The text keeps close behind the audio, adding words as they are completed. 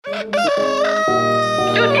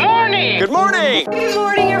Good morning. Good morning. Good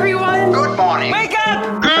morning, everyone. Good morning. Wake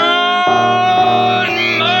up. Good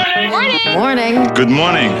morning. Morning. Good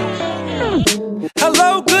morning.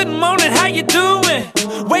 Hello, good morning, how you doing?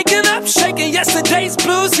 Waking up, shaking yesterday's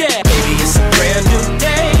blues, yeah. Baby, it's a brand new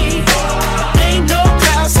day. Ain't no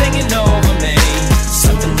clouds hanging over me.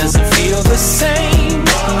 Something doesn't feel the same.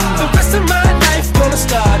 The rest of my life gonna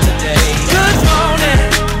start today. Good morning.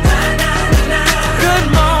 Good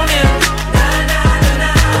morning.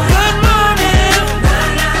 Good morning.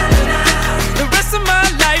 The rest of my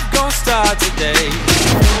life gonna start today.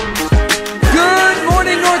 Good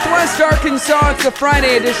morning, Northwest Arkansas. It's the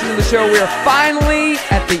Friday edition of the show. We are finally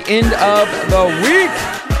at the end of the week.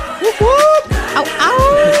 Whoop, whoop. Ow,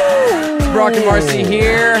 ow. Brock and Marci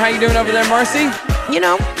here. How you doing over there, Marci? You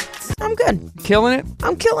know, I'm good. Killing it?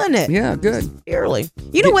 I'm killing it. Yeah, good. Early.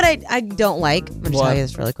 You know what I don't like? I'm going to tell you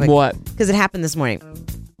this really quick. What? Because it happened this morning.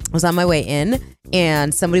 I was on my way in,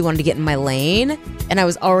 and somebody wanted to get in my lane, and I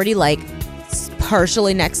was already like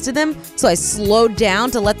partially next to them, so I slowed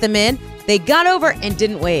down to let them in. They got over and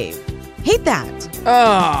didn't wave. Hate that.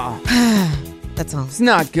 Oh, That's all. it's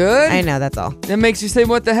not good. I know, that's all. That makes you say,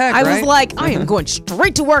 what the heck, I right? was like, I am going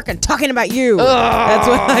straight to work and talking about you. That's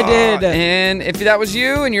what I did. And if that was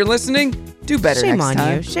you and you're listening, do better Shame next on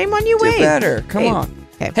time. you. Shame on you, Do wave. better. Come Hey. on.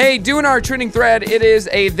 Okay. Hey, doing our trending thread, it is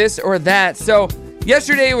a this or that. So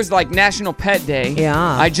yesterday was like National Pet Day. Yeah.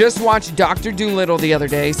 I just watched Dr. Dolittle the other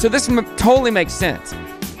day, so this totally makes sense.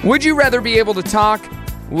 Would you rather be able to talk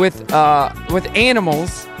with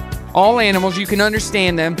animals, all animals, you can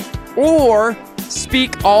understand them, or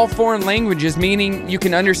speak all foreign languages, meaning you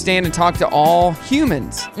can understand and talk to all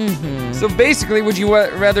humans? Mm-hmm. So basically, would you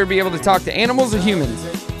rather be able to talk to animals or humans?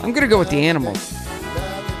 I'm gonna go with the animals.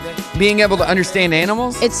 Being able to understand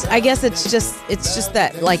animals? I guess it's just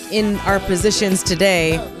that, like, in our positions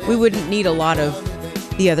today, we wouldn't need a lot of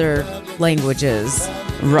the other languages.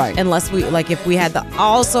 Right. Unless we, like, if we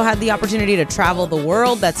also had the opportunity to travel the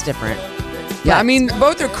world, that's different. Yeah, But I mean,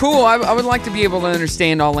 both are cool. I would like to be able to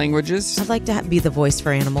understand all languages, I'd like to be the voice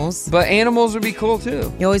for animals. but animals would be cool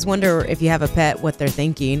too. You always wonder if you have a pet, what they're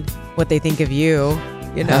thinking, what they think of you.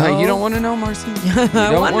 You know, You don't want to know, Marci. You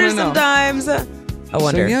I don't wonder wanna know. sometimes. I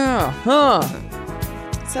wonder. So, yeah, huh?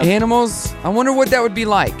 So- Animals. I wonder what that would be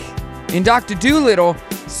like. In Dr. Dolittle,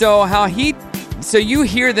 so you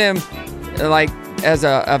hear them like as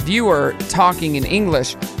a viewer talking in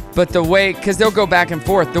English, but the way, because they'll go back and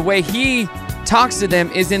forth, the way he talks to them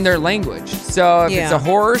is in their language. So if it's Yeah. a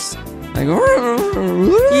horse, like,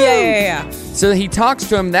 Yeah. so he talks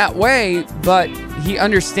to him that way, but he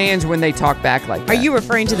understands when they talk back like that. Are you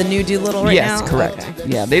referring to the new Doolittle right now? Yes, correct. Okay.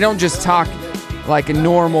 Yeah, they don't just talk like a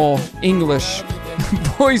normal English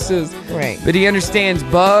voices. Right. But he understands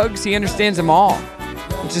bugs. He understands them all,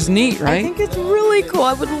 which is neat, right? I think it's really cool.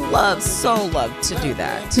 I would so love to do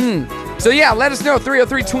that. So yeah, let us know,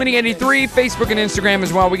 303-2083, Facebook and Instagram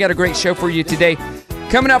as well. We got a great show for you today.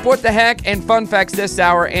 Coming up, what the heck, and fun facts this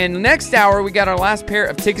hour. And next hour, we got our last pair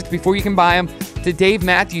of tickets before you can buy them to Dave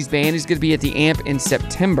Matthews Band. He's going to be at the Amp in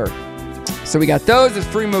September. So we got those. It's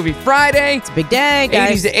Free Movie Friday. It's a big day,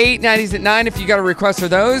 guys. 80s at 8, 90s at 9. If you got a request for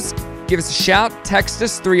those, give us a shout. Text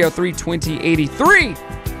us, 303-2083.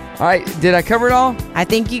 All right, did I cover it all? I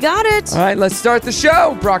think you got it. All right, let's start the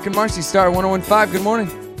show. Brock and Marci, Star 101.5. Good morning.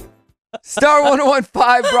 Star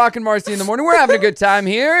 101.5, Brock and Marci in the morning. We're having a good time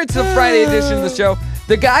here. It's the Friday edition of the show.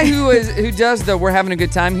 The guy who does the We're Having a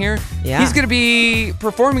Good Time here, he's going to be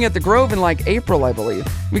performing at the Grove in like April, I believe.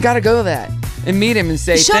 We got to go to that and meet him and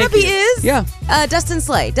say Shut thank up, he you. is? Yeah. Dustin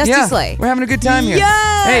Slay. Dusty Yeah, Slay. we're having a good time here.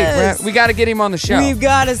 Yes! Hey, we got to get him on the show. We've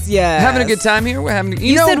got us, yeah. Having a good time here. We're having.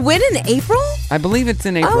 You said when in April? I believe it's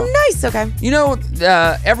in April. Oh, nice. Okay. You know,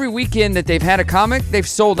 every weekend that they've had a comic, they've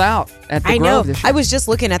sold out at the I know. Grove this year. I was just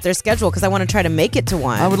looking at their schedule because I want to try to make it to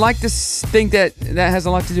one. I would like to think that has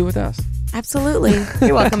a lot to do with us. Absolutely.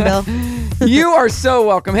 You're welcome, Bill. You are so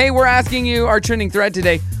welcome. Hey, we're asking you our trending thread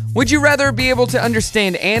today. Would you rather be able to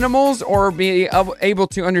understand animals or be able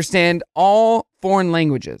to understand all foreign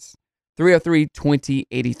languages?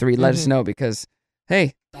 303-2083. Let us know because,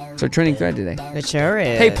 hey, it's our trending thread today. It sure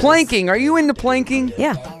is. Hey, planking. Are you into planking?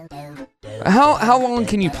 Yeah. How long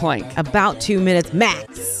can you plank? About 2 minutes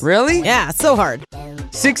max. Really? Yeah, so hard.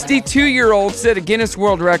 62-year-old set a Guinness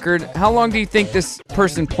World Record. How long do you think this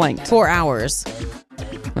person planked? 4 hours.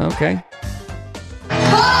 Okay.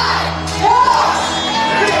 5, 4,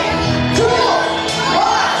 3, 2,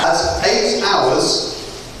 1. That's 8 hours,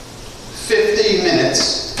 15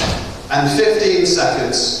 minutes, and 15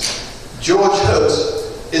 seconds. George Hood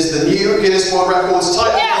is the new Guinness World Records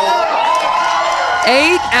title.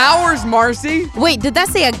 8 hours, Marcy. Wait, did that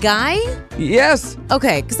say a guy? Yes.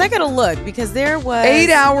 Okay, because I gotta look because there was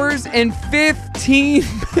 8 hours and 15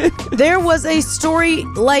 minutes. There was a story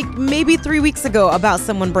like maybe 3 weeks ago about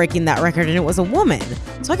someone breaking that record, and it was a woman.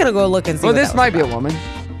 So I gotta go look and see. Well, what this that was might be a about. woman.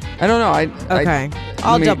 I don't know. Okay,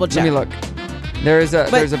 I'll double check. Let me look. There's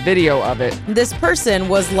a video of it. This person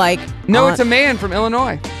was like, No, it's a man from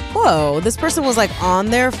Illinois. whoa. This person was like on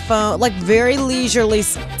their phone, like very leisurely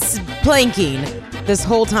planking this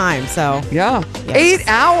whole time. So Yeah. Yes. 8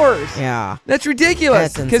 hours. yeah. That's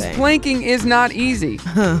ridiculous. That's Because insane. planking is not easy.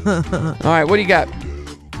 All right, what do you got?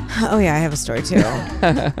 Oh yeah, I have a story too.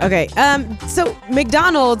 Okay, so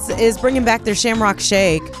McDonald's is bringing back their Shamrock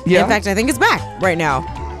Shake. Yeah. In fact, I think it's back right now.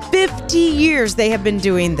 50 years they have been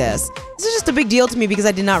doing this. This is just a big deal to me because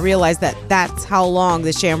I did not realize that that's how long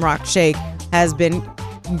the Shamrock Shake has been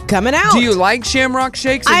coming out. Do you like Shamrock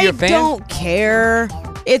Shakes? Are you a fan? I don't care.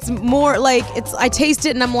 It's more like I taste it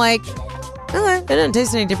and I'm like, okay, it doesn't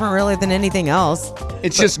taste any different really than anything else.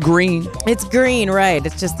 It's just green. It's green, right?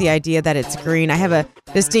 It's just the idea that it's green. I have a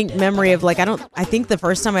distinct memory of I think the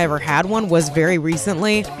first time I ever had one was very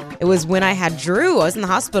recently. It was when I had Drew. I was in the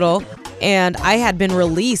hospital and I had been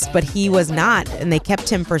released, but he was not. And they kept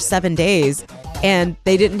him for 7 days and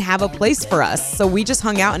they didn't have a place for us. So we just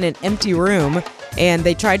hung out in an empty room and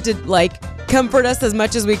they tried to comfort us as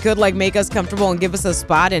much as we could, make us comfortable and give us a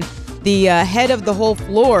spot. And the head of the whole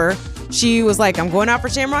floor, she was like, I'm going out for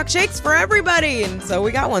Shamrock Shakes for everybody. And so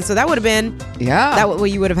we got one. So that would have been,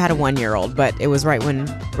 you would have had a 1-year-old, but it was right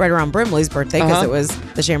around Brimley's birthday because it was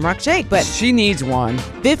the Shamrock Shake. But she needs one.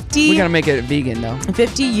 50. We got to make it vegan though.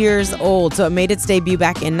 50 years old. So it made its debut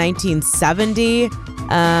back in 1970.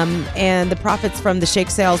 And the profits from the shake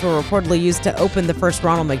sales were reportedly used to open the first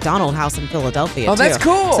Ronald McDonald House in Philadelphia. Oh, that's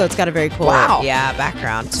cool. So it's got a very cool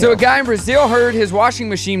background too. So a guy in Brazil heard his washing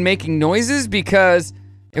machine making noises because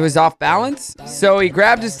it was off balance. So he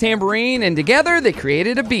grabbed his tambourine and together they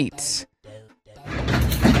created a beat.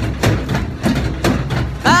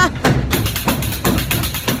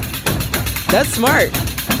 That's smart.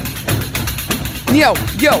 Yo,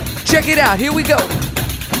 check it out. Here we go.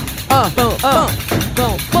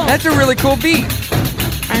 That's a really cool beat.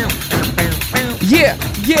 Yeah.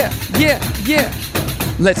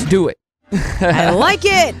 Let's do it. I like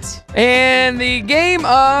it. And the game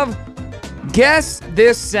of Guess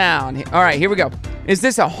This Sound. All right, here we go. Is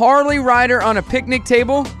this a Harley rider on a picnic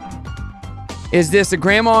table? Is this a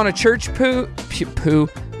grandma on a church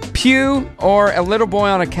pew, or a little boy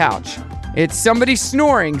on a couch? It's somebody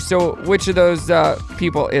snoring, so which of those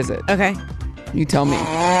people is it? Okay. You tell me.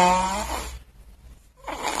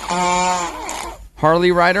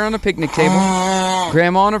 Harley rider on a picnic table,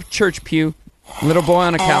 grandma on a church pew, little boy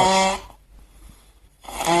on a couch.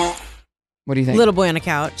 What do you think? Little boy on a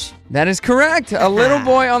couch. That is correct. A little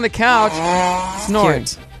boy on the couch snoring.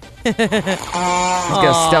 Cute. He's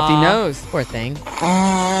got a stuffy nose. Poor thing.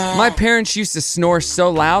 My parents used to snore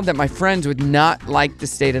so loud that my friends would not like to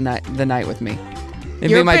stay the night with me.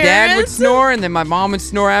 Your My dad would parents? snore and then my mom would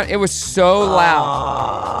snore out. It was so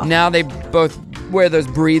loud. Now they both wear those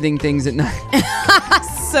breathing things at night.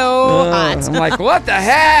 So hot. I'm like, what the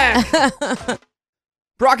heck?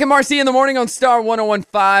 Brock and Marci in the morning on Star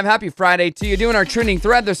 101.5. Happy Friday to you. Doing our trending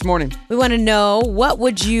thread this morning. We want to know, what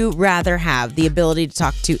would you rather have? The ability to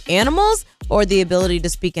talk to animals or the ability to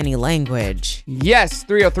speak any language? Yes,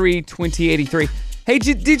 303-2083. Hey,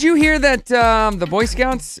 did you hear that the Boy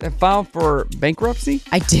Scouts have filed for bankruptcy?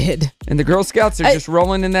 I did. And the Girl Scouts are just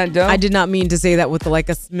rolling in that dough? I did not mean to say that with a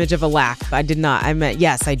smidge of a laugh. I did not. I meant,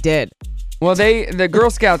 yes, I did. Well, the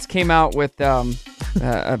Girl Scouts came out with an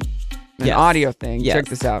audio thing. Yes. Check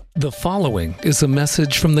this out. The following is a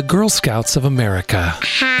message from the Girl Scouts of America.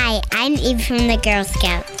 Hi, I'm Eve from the Girl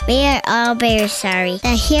Scouts. We are all very sorry to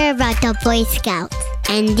hear about the Boy Scouts,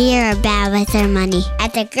 and they are bad with their money.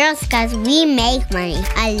 At the Girl Scouts, we make money,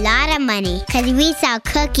 a lot of money, because we sell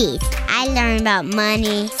cookies. I learned about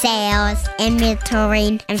money, sales,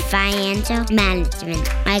 inventory, and financial management.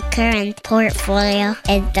 My current portfolio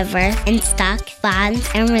is diverse in stocks, bonds,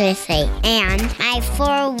 and real estate. And my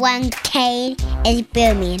 401k is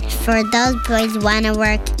booming. For those boys who want to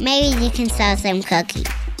work, maybe you can sell some cookies.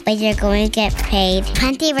 But you're going to get paid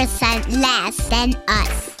 20% less than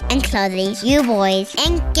us. And clothing, you boys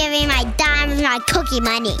ain't giving my dimes my cookie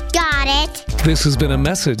money. Got it? This has been a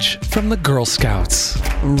message from the Girl Scouts.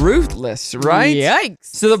 Ruthless, right? Yikes.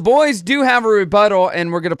 So the boys do have a rebuttal,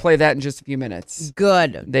 and we're going to play that in just a few minutes.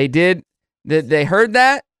 Good. They did. They heard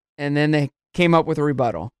that, and then they came up with a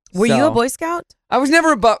rebuttal. Were you a Boy Scout? I was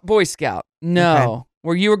never a Boy Scout. No. Okay.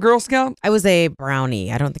 Were you a Girl Scout? I was a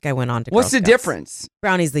brownie. I don't think I went on to What's Girl the Scouts. difference?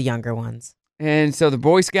 Brownies, the younger ones. And so the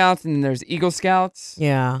Boy Scouts, and then there's Eagle Scouts.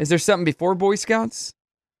 Yeah. Is there something before Boy Scouts?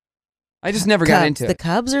 I just never got into The it.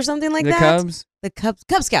 Cubs or something like The that? Cubs? Cub Scouts.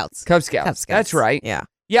 Cub Scouts. Cub Scouts. That's right. Yeah.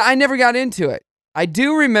 Yeah, I never got into it. I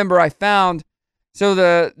do remember I found, so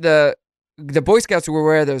the Boy Scouts would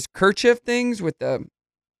wear those kerchief things with the,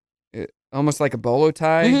 almost like a bolo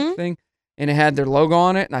tie thing, and it had their logo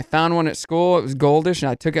on it, and I found one at school. It was goldish, and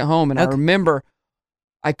I took it home, and I remember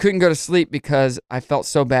I couldn't go to sleep because I felt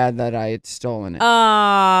so bad that I had stolen it.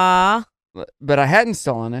 Aww. But I hadn't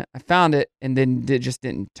stolen it. I found it and then just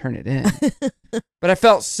didn't turn it in. But I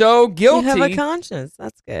felt so guilty. You have a conscience.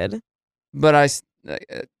 That's good. But I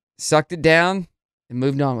sucked it down and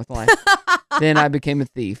moved on with life. Then I became a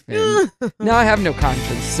thief. And now I have no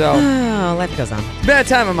conscience. So life goes on. It's a bad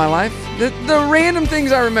time in my life. The random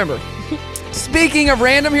things I remember. Speaking of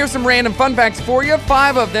random, here's some random fun facts for you.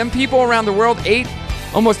 5 of them. People around the world ate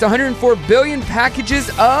almost 104 billion packages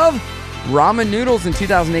of ramen noodles in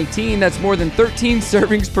 2018. That's more than 13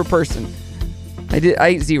 servings per person. I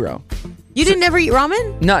ate 0. You didn't ever eat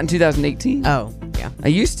ramen? Not in 2018. Oh, yeah. I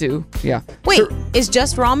used to, yeah. Wait, is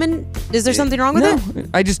just ramen? Is there something wrong with it?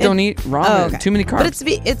 I just don't eat ramen. Oh, okay. Too many carbs.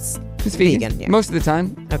 But it's vegan. Yeah. Most of the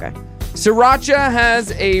time. Okay. Sriracha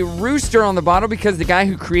has a rooster on the bottle because the guy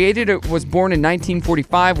who created it was born in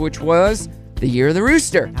 1945, which was the year of the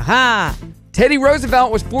rooster. Aha! Teddy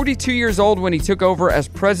Roosevelt was 42 years old when he took over as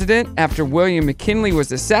president after William McKinley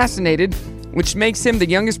was assassinated, which makes him the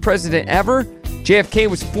youngest president ever. JFK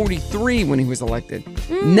was 43 when he was elected.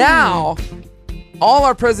 Now, all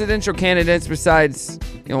our presidential candidates besides,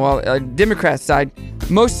 Democrats side,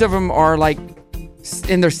 most of them are like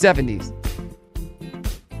in their 70s.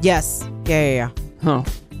 Yes. Yeah. Huh.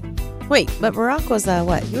 Wait, but Barack was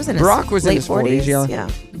what? He was in his Barack was late in his 40s, yeah.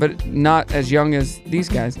 But not as young as these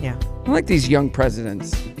guys. Yeah. I like these young presidents.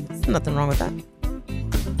 There's nothing wrong with that.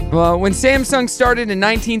 Well, when Samsung started in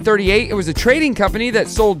 1938, it was a trading company that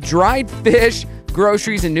sold dried fish,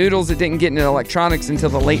 groceries, and noodles. It didn't get into electronics until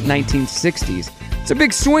the late 1960s. It's a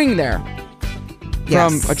big swing there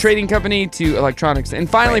from a trading company to electronics. And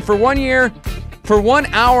finally, for 1 year, for 1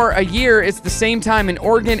 hour a year, it's the same time in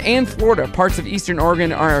Oregon and Florida. Parts of Eastern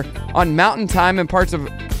Oregon are on Mountain Time, and parts of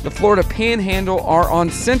the Florida Panhandle are on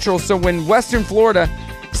Central. So when Western Florida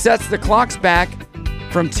sets the clocks back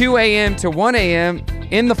from 2 a.m. to 1 a.m.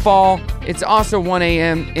 in the fall, it's also 1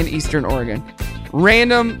 a.m. in Eastern Oregon.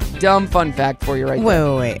 Random, dumb fun fact for you right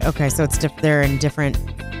there. Wait. Okay, so it's they're in different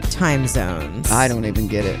time zones. I don't even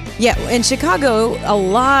get it. Yeah, in Chicago, a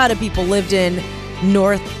lot of people lived in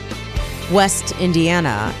northwest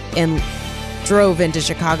Indiana and drove into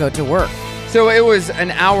Chicago to work. So it was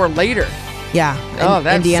an hour later. Yeah. Oh,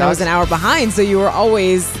 that Indiana sucks. was an hour behind, so you were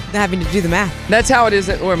always having to do the math. That's how it is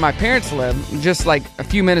where my parents live. Just like a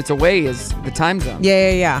few minutes away is the time zone.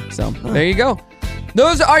 Yeah. So there you go.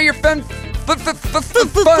 Those are your fun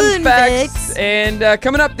facts. And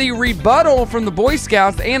coming up, the rebuttal from the Boy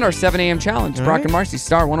Scouts and our 7 a.m. challenge. Brock and Marci,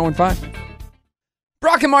 Star 101.5.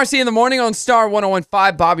 Brock and Marci in the morning on Star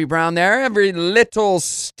 101.5. Bobby Brown there. Every little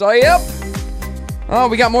step. Oh,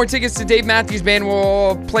 we got more tickets to Dave Matthews Band.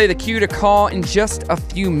 We'll play the cue to call in just a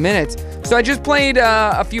few minutes. So I just played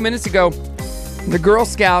a few minutes ago. The Girl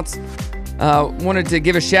Scouts wanted to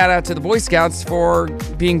give a shout out to the Boy Scouts for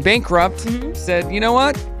being bankrupt. Said, you know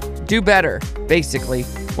what? Do better, basically.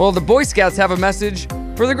 Well, the Boy Scouts have a message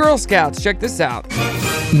for the Girl Scouts. Check this out.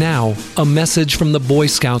 Now, a message from the Boy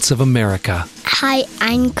Scouts of America. Hi,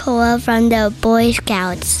 I'm Koa from the Boy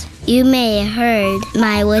Scouts. You may have heard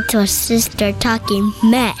my little sister talking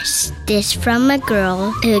mess. This from a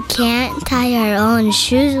girl who can't tie her own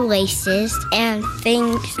shoelaces and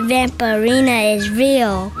thinks Vampirina is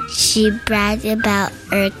real. She bragged about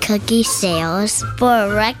her cookie sales. For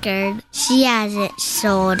a record, she hasn't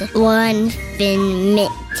sold one thin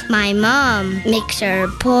mint. My mom makes her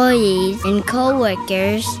employees and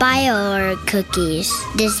co-workers buy all her cookies.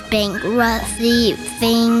 This bankruptcy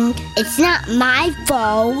thing, it's not my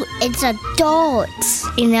fault. It's adults.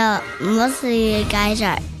 Most of you guys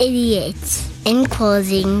are idiots. In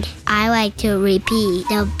closing, I like to repeat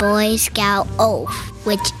the Boy Scout oath,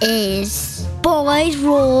 which is boys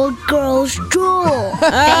rule, girls drool.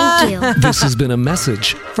 Thank you. This has been a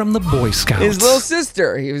message from the Boy Scouts. His little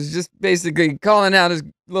sister. He was just basically calling out his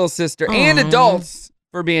little sister and adults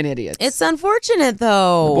for being idiots. It's unfortunate,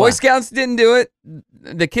 though. The Boy Scouts didn't do it.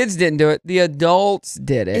 The kids didn't do it. The adults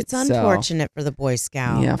did it. It's unfortunate for the Boy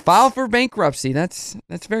Scouts. Yeah, file for bankruptcy. That's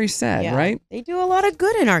very sad, right? They do a lot of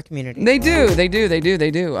good in our community. They do.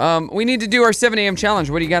 We need to do our 7 a.m. challenge.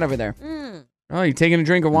 What do you got over there? Oh, you taking a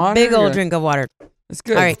drink of water? Big old drink of water. It's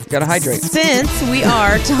good. All right. Gotta hydrate. Since we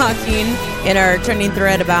are talking in our trending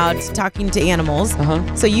thread about talking to animals,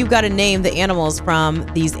 so you've got to name the animals from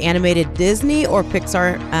these animated Disney or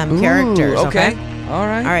Pixar characters. Okay. All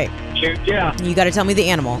right. All right. Yeah. You got to tell me the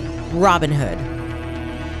animal. Robin Hood.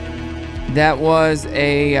 That was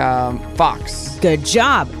a fox. Good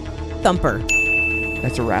job. Thumper.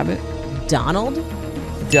 That's a rabbit. Donald.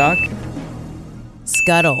 Duck.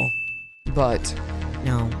 Scuttle. Butt.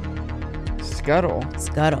 No. Scuttle.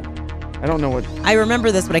 Scuttle. I don't know what. I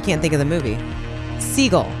remember this, but I can't think of the movie.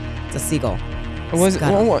 Seagull. It's a seagull. Was it?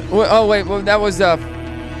 Scuttle. Oh wait, well, that was the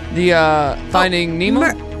Finding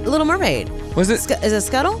Nemo. Little Mermaid. Was it? Is it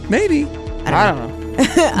Scuttle? Maybe. I don't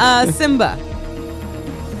know. Simba.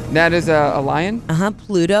 That is a lion.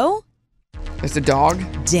 Pluto. It's a dog.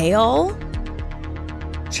 Dale.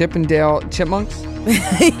 Chip and Dale chipmunks.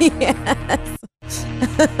 Yes.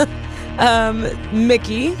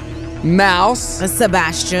 Mickey. Mouse.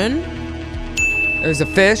 Sebastian. There's a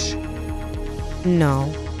fish.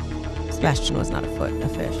 No. Sebastian was not a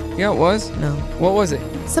fish. Yeah, it was. No. What was it?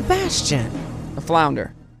 Sebastian. A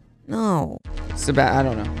flounder. No. I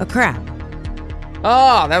don't know. A crab.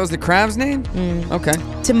 Oh, that was the crab's name? Okay.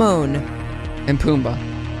 Timon. And Pumbaa.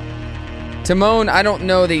 Timon, I don't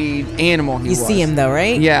know the animal he You was. see him though,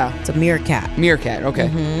 right? Yeah. It's a meerkat. Meerkat, okay.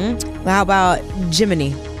 Well, how about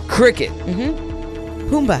Jiminy? Cricket.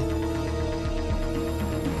 Pumbaa.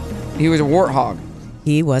 He was a warthog.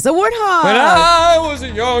 He was a warthog. When I was a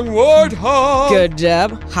young warthog. Good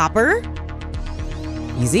job. Hopper.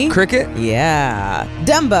 Easy. Cricket. Yeah.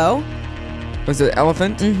 Dumbo. Was it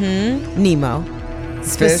elephant? Nemo. Fish.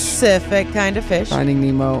 Specific kind of fish. Finding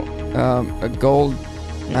Nemo. A gold.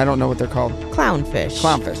 I don't know what they're called. Clownfish.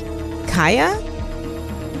 Clownfish. Kaya?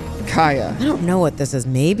 Kaya. I don't know what this is.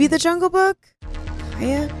 Maybe the Jungle Book?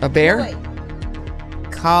 Kaya? A bear?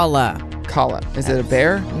 Kala. Kala. Is it a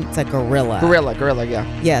bear? It's a gorilla. Gorilla, yeah.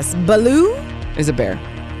 Yes. Baloo Is a bear.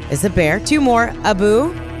 is a bear. Two more.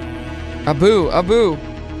 Abu. Abu.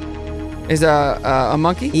 Is a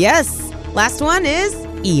monkey? Yes. Last one is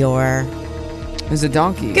Eeyore. Is a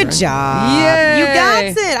donkey. Good right? job. Yay. You got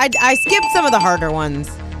it. I skipped some of the harder ones,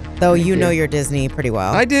 though you know your Disney pretty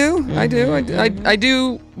well. I do. I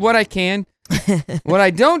do what I can. What I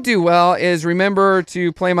don't do well is remember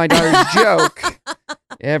to play my daughter's joke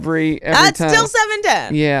every That's time. still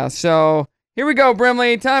 7-10. Yeah, so here we go,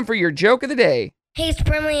 Brimley. Time for your joke of the day. Hey, it's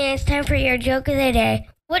Brimley, and it's time for your joke of the day.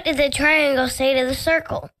 What did the triangle say to the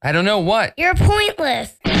circle? I don't know what. You're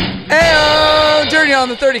pointless. Hey, Dirty on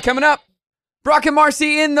the 30 coming up. Brock and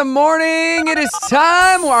Marci in the morning. It is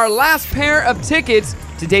time. Our last pair of tickets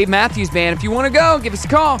to Dave Matthews Band. If you want to go, give us a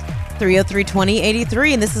call.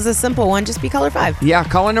 303-2083, and this is a simple one. Just be caller 5. Yeah,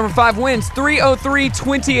 caller number 5 wins.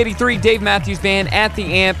 303-2083, Dave Matthews Band at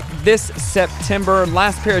the Amp this September.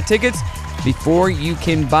 Last pair of tickets before you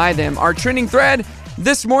can buy them. Our trending thread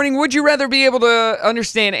this morning, would you rather be able to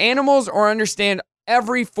understand animals or understand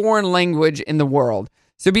every foreign language in the world?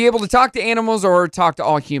 So be able to talk to animals or talk to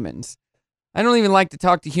all humans. I don't even like to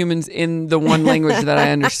talk to humans in the one language that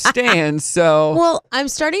I understand, so... Well, I'm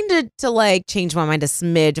starting to like change my mind a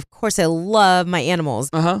smidge. Of course, I love my animals.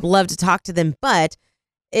 Love to talk to them, but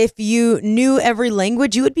if you knew every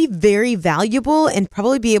language, you would be very valuable and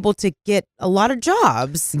probably be able to get a lot of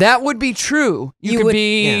jobs. That would be true. You could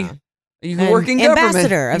be... Yeah. You can work in government.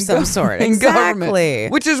 Ambassador of some sort. In Exactly.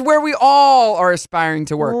 government, which is where we all are aspiring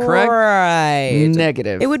to work, correct? Right.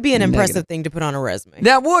 Negative. It would be an Negative. impressive thing to put on a resume.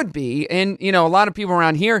 That would be. And, you know, a lot of people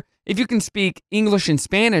around here, if you can speak English and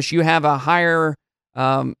Spanish, you have a higher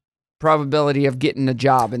probability of getting a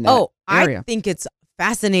job in that area. I think it's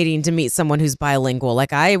fascinating to meet someone who's bilingual.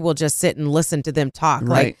 Like, I will just sit and listen to them talk.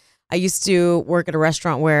 Right. Like, I used to work at a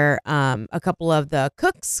restaurant where a couple of the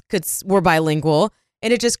cooks were bilingual.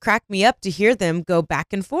 And it just cracked me up to hear them go back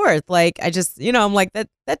and forth. Like, I just, I'm like, that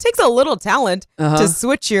takes a little talent to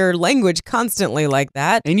switch your language constantly like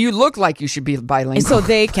that. And you look like you should be bilingual. And so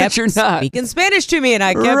they kept you're not. speaking Spanish to me, and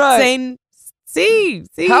I kept saying, see.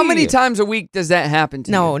 How many times a week does that happen to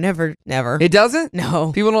you? No, never. It doesn't?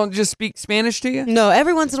 No. People don't just speak Spanish to you? No,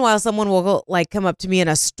 every once in a while someone will go, like, come up to me in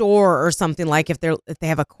a store or something, like if they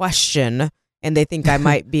have a question and they think I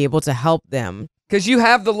might be able to help them. Because you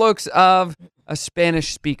have the looks of a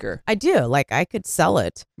Spanish speaker. I do. Like, I could sell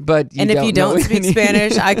it. But if you don't speak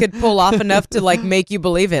Spanish, I could pull off enough to, like, make you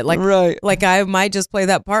believe it. Like, like I might just play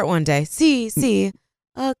that part one day. Sí.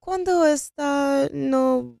 ¿Cuándo está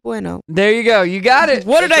no bueno? There you go. You got it.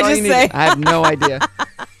 What did I just say? I have no idea.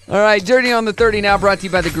 All right, Dirty on the 30 now, brought to you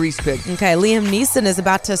by the Grease Pig. Okay, Liam Neeson is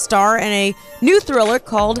about to star in a new thriller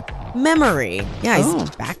called Memory. Yeah, he's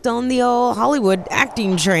backed on the old Hollywood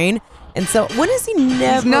acting train. And so when is he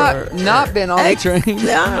never? He's not been on the train.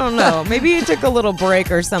 I don't know. Maybe he took a little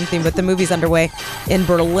break or something, but the movie's underway in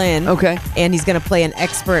Berlin. Okay. And he's going to play an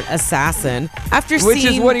expert assassin. Which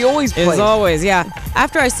is what he always plays. Is always, yeah.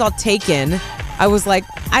 After I saw Taken, I was like,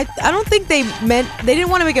 I don't think they didn't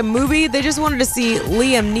want to make a movie. They just wanted to see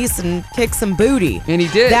Liam Neeson kick some booty. And he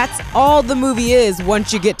did. That's all the movie is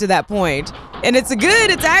once you get to that point. And it's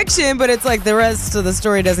it's action, but it's like the rest of the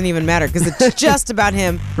story doesn't even matter because it's just about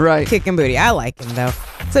him kicking booty. I like him, though.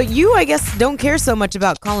 So you, I guess, don't care so much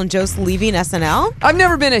about Colin Jost leaving SNL? I've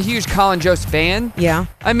never been a huge Colin Jost fan. Yeah.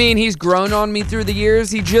 I mean, he's grown on me through the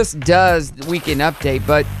years. He just does the Weekend Update,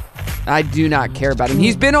 but I do not care about him.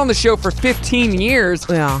 He's been on the show for 15 years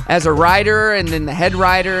as a writer and then the head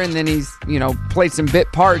writer, and then he's, played some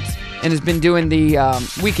bit parts and has been doing the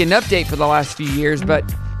Weekend Update for the last few years, but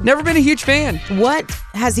never been a huge fan. What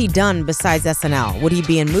has he done besides SNL? Would he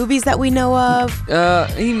be in movies that we know of?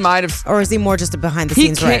 He might have. Or is he more just a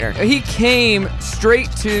behind-the-scenes writer? He came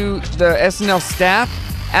straight to the SNL staff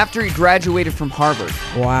after he graduated from Harvard.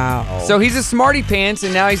 Wow. So he's a smarty pants,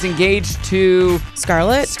 and now he's engaged to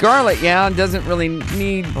Scarlett. Scarlett, yeah, and doesn't really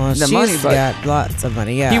need the money, but got lots of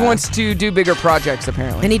money. Yeah, he wants to do bigger projects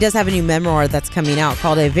apparently. And he does have a new memoir that's coming out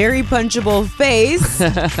called "A Very Punchable Face."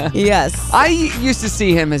 Yes, I used to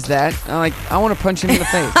see him as that. I want to punch him in the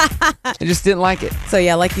face. I just didn't like it. So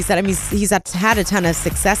yeah, like you said, I mean, he's had a ton of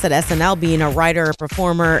success at SNL, being a writer, a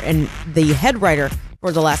performer, and the head writer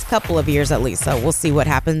for the last couple of years at least. So we'll see what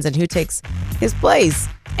happens and who takes his place.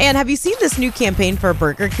 And have you seen this new campaign for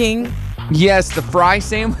Burger King? Yes, the fry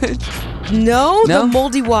sandwich. No, the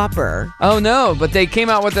Moldy Whopper. Oh, no, but they came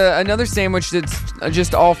out with another sandwich that's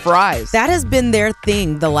just all fries. That has been their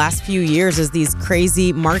thing the last few years, is these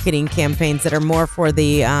crazy marketing campaigns that are more for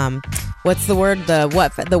the, what's the word?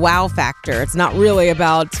 The wow factor. It's not really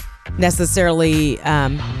about necessarily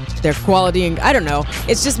their quality, and I don't know.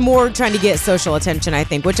 It's just more trying to get social attention, I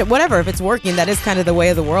think, which, whatever, if it's working, that is kind of the way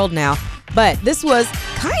of the world now. But this was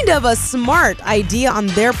kind of a smart idea on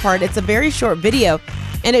their part. It's a very short video,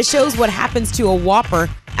 and it shows what happens to a Whopper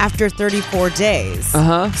after 34 days.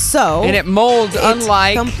 So, and it molds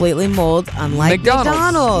completely molds unlike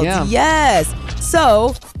McDonald's. Yeah. Yes.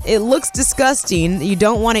 So it looks disgusting. You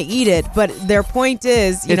don't want to eat it, but their point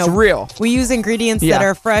is, it's real. We use ingredients that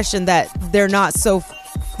are fresh and that they're not so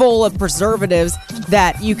full of preservatives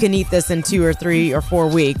that you can eat this in 2 or 3 or 4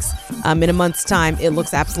 weeks. In a month's time, it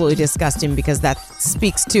looks absolutely disgusting because that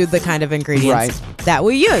speaks to the kind of ingredients that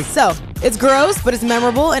we use. So it's gross, but it's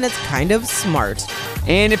memorable and it's kind of smart.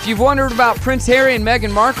 And if you've wondered about Prince Harry and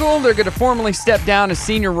Meghan Markle, they're going to formally step down as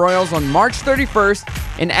senior royals on March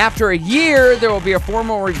 31st. And after a year, there will be a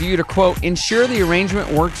formal review to, quote, ensure the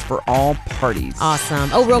arrangement works for all parties. Awesome.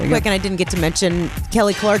 Oh, real quick, and I didn't get to mention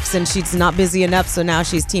Kelly Clarkson. She's not busy enough, so now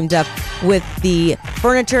she's teamed up with the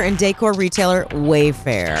furniture and decor retailer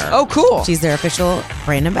Wayfair. Oh, cool. She's their official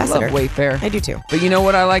brand ambassador. I love Wayfair. I do too. But you know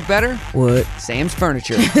what I like better? What? Sam's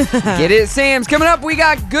Furniture. Get it at Sam's. Coming up, we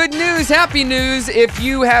got good news, happy news. If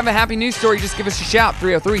you have a happy news story, just give us a shout,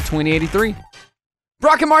 303-2083.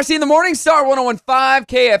 Brock and Marci in the morning, Star 101.5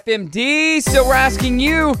 KFMD. So we're asking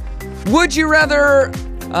you, would you rather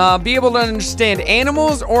be able to understand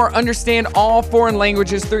animals or understand all foreign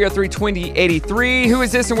languages? 303-2083. Who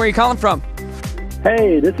is this and where are you calling from?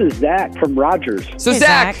 Hey, this is Zach from Rogers. So Hey,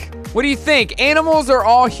 Zach, Zach. what do you think? Animals or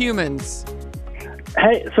all humans?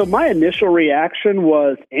 Hey, so my initial reaction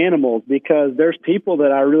was animals because there's people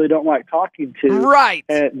that I really don't like talking to. Right.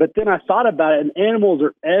 But then I thought about it, and animals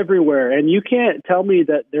are everywhere. And you can't tell me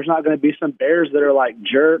that there's not going to be some bears that are like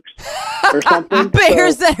jerks or something.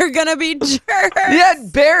 Bears that are going to be jerks. Yeah,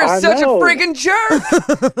 bear is I such know. a freaking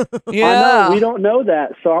jerk. Yeah. I know, we don't know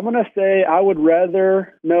that. So I'm going to say I would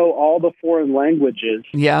rather know all the foreign languages.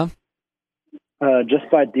 Yeah. Just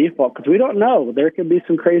by default, because we don't know. There could be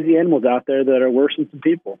some crazy animals out there that are worse than some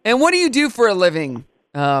people. And what do you do for a living,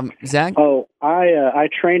 Zach? Oh, I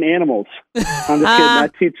train animals. I'm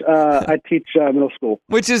just kidding. I teach middle school.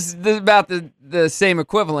 Which is about the same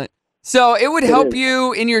equivalent. So it would help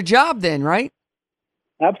you in your job then, right?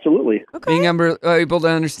 Absolutely. Okay. Being able to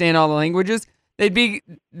understand all the languages.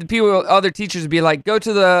 Other teachers would be like, go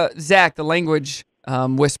to the Zach, the language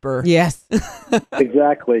whisperer. Yes.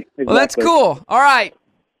 Exactly. Well, that's cool. All right.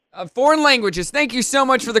 Foreign languages. Thank you so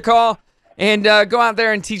much for the call. And go out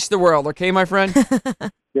there and teach the world, okay, my friend?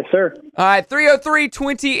 Yes, sir. All right,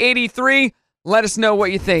 303-2083. Let us know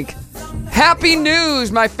what you think. Happy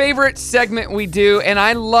news, my favorite segment we do, and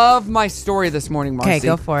I love my story this morning, Marci. Okay,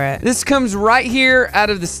 go for it. This comes right here out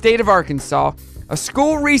of the state of Arkansas. A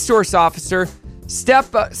school resource officer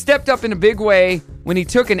stepped up in a big way when he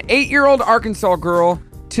took an 8-year-old Arkansas girl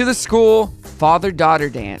to the school father-daughter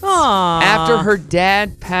dance Aww. after her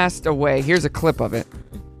dad passed away. Here's a clip of it.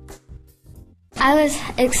 I was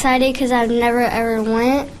excited because I've never ever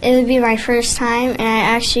went. It would be my first time, and I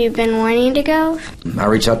actually been wanting to go. I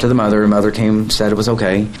reached out to the mother. The mother came, said it was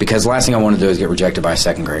okay, because the last thing I wanted to do is get rejected by a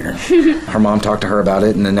second grader. Her mom talked to her about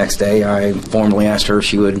it, and the next day I formally asked her if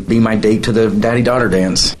she would be my date to the daddy-daughter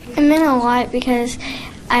dance. It meant a lot because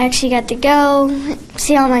I actually got to go,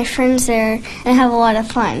 see all my friends there, and have a lot of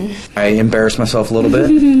fun. I embarrassed myself a little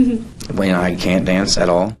bit when I can't dance at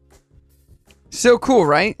all. So cool,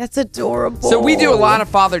 right? That's adorable. So we do a lot of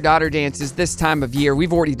father-daughter dances this time of year.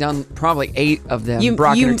 We've already done probably 8 of them.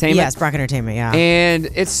 Brock Entertainment. Yes, Brock Entertainment, yeah. And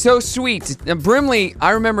it's so sweet. Brimley,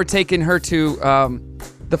 I remember taking her to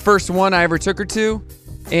the first one I ever took her to,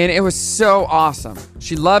 and it was so awesome.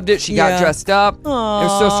 She loved it. She got dressed up. Aww. It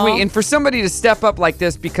was so sweet. And for somebody to step up like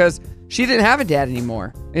this because she didn't have a dad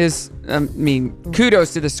anymore is,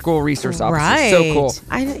 kudos to the school resource officer. Right. So cool.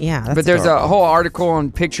 That's But there's adorable. a whole article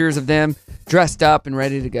and pictures of them dressed up and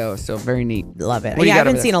ready to go. So very neat. Love it. What do you Yeah, got I've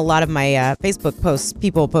over been seeing a lot of my Facebook posts,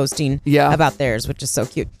 people posting about theirs, which is so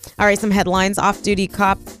cute. All right, some headlines. Off-duty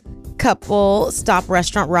cop couple stop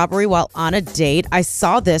restaurant robbery while on a date. I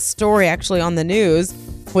saw this story actually on the news,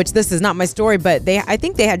 which this is not my story, but I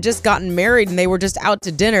think they had just gotten married and they were just out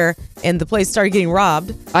to dinner and the place started getting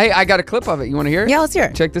robbed. I got a clip of it. You want to hear it? Yeah, let's hear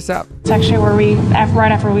it. Check this out. It's actually where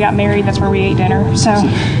right after we got married, that's where we ate dinner. So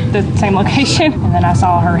the same location. And then I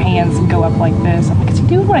saw her hands go up like this. I'm like, is he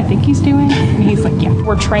doing what I think he's doing? And he's like, yeah.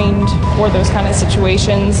 We're trained for those kind of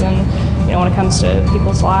situations. And, when it comes to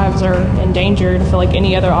people's lives are in danger, I feel like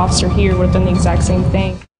any other officer here would have done the exact same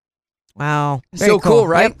thing. Wow. So cool,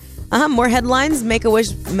 right? Yep. More headlines.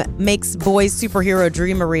 Make-A-Wish makes boys' superhero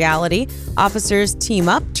dream a reality. Officers team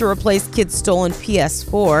up to replace kids' stolen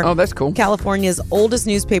PS4. Oh, that's cool. California's oldest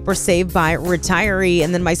newspaper saved by retiree.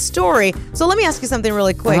 And then my story. So let me ask you something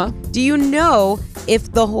really quick. Do you know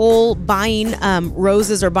if the whole buying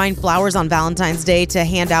roses or buying flowers on Valentine's Day to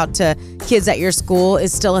hand out to kids at your school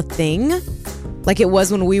is still a thing? Like it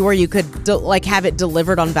was when we were, you could have it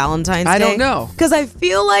delivered on Valentine's Day? I don't know. Because I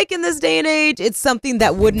feel like in this day and age, it's something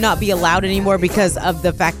that would not be allowed anymore because of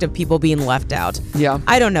the fact of people being left out. Yeah.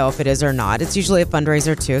 I don't know if it is or not. It's usually a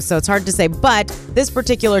fundraiser too, so it's hard to say. But this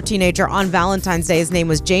particular teenager on Valentine's Day, his name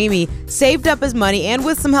was Jamie, saved up his money and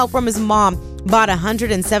with some help from his mom, bought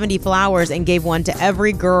 170 flowers and gave one to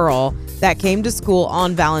every girl that came to school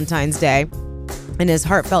on Valentine's Day. And his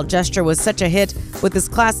heartfelt gesture was such a hit with his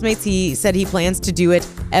classmates. He said he plans to do it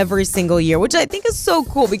every single year, which I think is so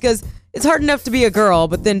cool because it's hard enough to be a girl,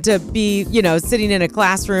 but then to be, sitting in a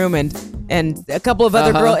classroom and a couple of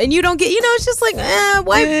other girls, and you don't get, it's just like,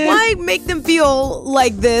 why make them feel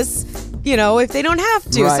like this, if they don't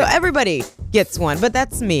have to? Right. So everybody gets one, but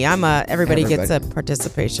that's me. I'm everybody gets a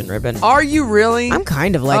participation ribbon. Are you really? I'm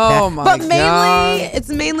kind of like that. Oh my but mainly, God. it's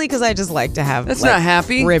mainly because I just like to have That's not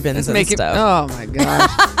happy. ribbons and stuff. Oh my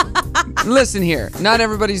gosh. Listen here. Not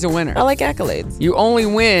everybody's a winner. I like accolades. You only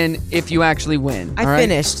win if you actually win. I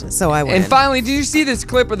finished, so I win. And finally, did you see this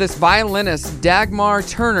clip of this violinist, Dagmar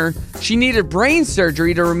Turner? She needed brain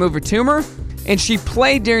surgery to remove a tumor, and she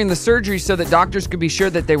played during the surgery so that doctors could be sure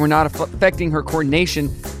that they were not affecting her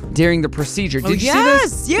coordination during the procedure. Did you see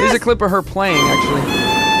this? Yes. Here's a clip of her playing, actually.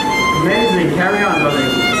 Amazing. Carry on, buddy.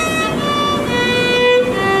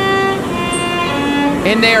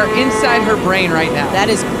 And they are inside her brain right now. That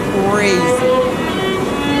is crazy.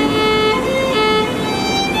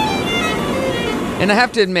 And I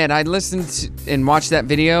have to admit, I listened and watched that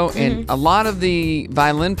video, and a lot of the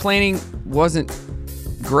violin playing wasn't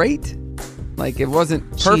great. Like, it wasn't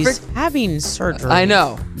perfect. She's having surgery. I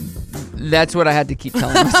know. That's what I had to keep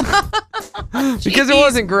telling myself. Because it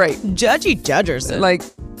wasn't great. Judgy Judgerson. Like,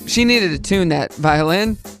 she needed to tune that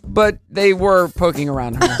violin, but they were poking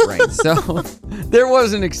around her brain. So there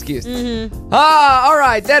was an excuse. All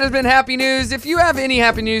right. That has been Happy News. If you have any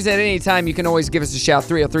happy news at any time, you can always give us a shout,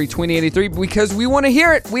 303-2083, because we want to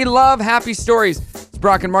hear it. We love happy stories. It's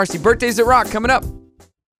Brock and Marci. Birthdays at Rock coming up.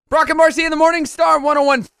 Brock and Marci in the morning, Star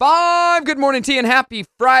 101.5. Good morning to you and happy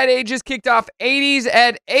Friday. Just kicked off 80s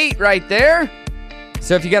at 8 right there.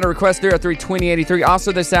 So if you got a request, 303-2083.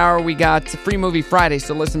 Also this hour, we got Free Movie Friday,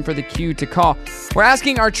 so listen for the cue to call. We're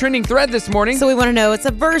asking our trending thread this morning. So we want to know, it's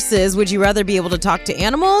a versus. Would you rather be able to talk to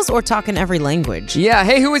animals or talk in every language? Yeah.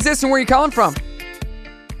 Hey, who is this and where are you calling from?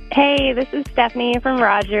 Hey, this is Stephanie from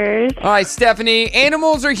Rogers. All right, Stephanie.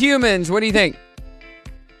 Animals or humans? What do you think?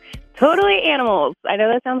 Totally animals. I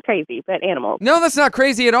know that sounds crazy, but animals. No, that's not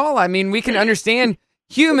crazy at all. I mean, we can understand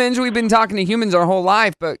humans. We've been talking to humans our whole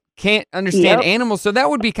life, but can't understand animals. So that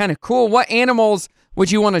would be kind of cool. What animals would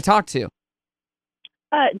you want to talk to?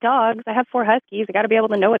 Dogs. I have 4 huskies. I got to be able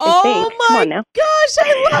to know what they Oh think. Come on now. gosh,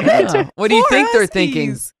 I love it. What do you 4 think they're huskies.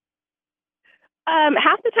 thinking?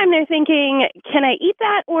 Half the time they're thinking, can I eat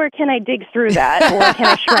that or can I dig through that or can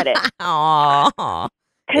I shred it? Aww.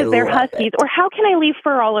 Because they're huskies. Or how can I leave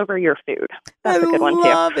fur all over your food? That's a good one, too.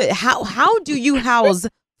 I love it. How do you house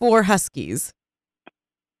 4 huskies?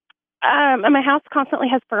 And my house constantly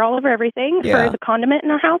has fur all over everything. Yeah. Fur is a condiment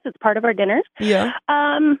in our house. It's part of our dinners. Yeah.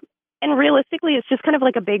 And realistically, it's just kind of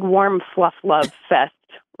like a big, warm, fluff love fest,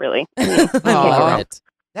 really. I mean, I love it.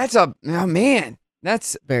 That's oh man.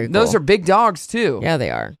 That's Very cool. Those are big dogs too. Yeah, they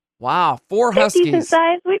are. Wow, 4 they're huskies. decent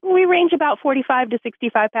size. We range about 45 to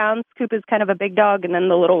 65 pounds. Coop is kind of a big dog, and then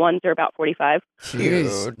the little ones are about 45.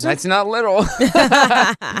 Jeez, that's not little. No,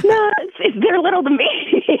 they're little to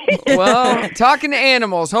me. Well, talking to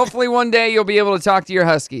animals. Hopefully one day you'll be able to talk to your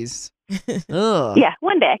huskies. Ugh. Yeah,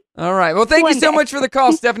 one day. All right. Well, thank you One so day. much for the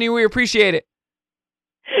call, Stephanie. We appreciate it.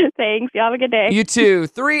 Thanks. You have a good day. You too.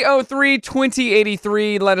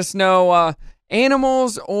 303-2083. Let us know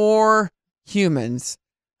animals or humans.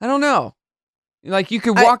 I don't know. Like you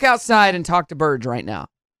could walk outside and talk to birds right now.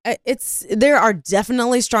 There are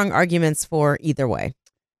definitely strong arguments for either way.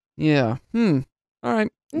 Yeah. All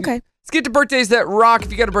right. Okay. Let's get to birthdays that rock.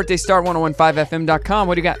 If you got a birthday, star1015fm.com.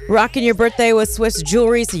 What do you got? Rocking your birthday with Swiss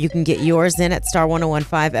Jewelry, so you can get yours in at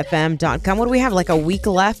star1015fm.com. What do we have, like a week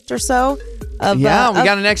left or so? We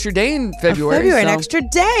got an extra day in February. An extra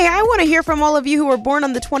day. I want to hear from all of you who were born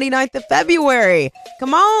on the 29th of February.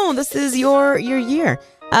 Come on, this is your year.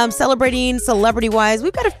 Celebrating celebrity-wise,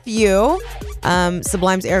 we've got a few.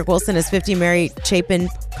 Sublime's Eric Wilson is 50. Mary Chapin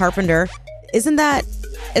Carpenter. Isn't that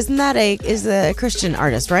a Christian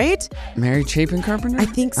artist, right? Mary Chapin Carpenter? I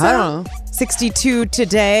think so. I don't know. 62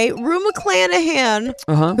 today. Rue McClanahan.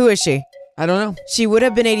 Uh-huh. Who is she? I don't know. She would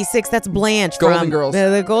have been 86. That's Blanche Golden from Girls.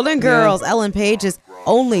 The Golden Girls. Yeah. Ellen Page is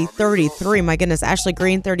only 33. My goodness. Ashley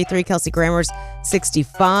Greene, 33. Kelsey Grammer's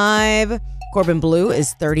 65. Corbin Bleu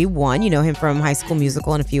is 31. You know him from High School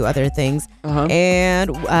Musical and a few other things. Uh-huh.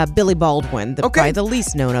 And Billy Baldwin, probably the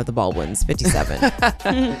least known of the Baldwins, 57.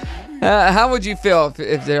 How would you feel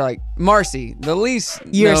if they're like, Marci, the least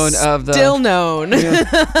known of the... Still known. Yeah.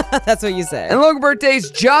 That's what you say. And local birthdays,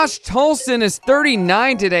 Josh Tolson is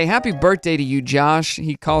 39 today. Happy birthday to you, Josh.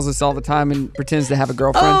 He calls us all the time and pretends to have a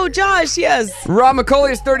girlfriend. Oh, Josh, yes. Rob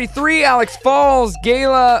McCauley is 33. Alex Falls,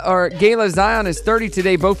 Gayla Zion is 30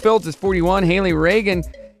 today. Bo Fields is 41. Haley Reagan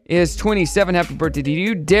is 27. Happy birthday to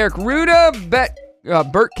you. Derek Ruda,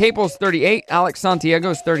 Bert Capel's 38. Alex Santiago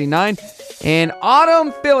is 39. And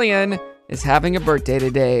Autumn Fillion is having a birthday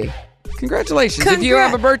today. Congratulations. If you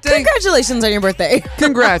have a birthday. Congratulations on your birthday.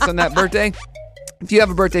 Congrats on that birthday. If you have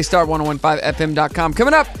a birthday, star1015fm.com.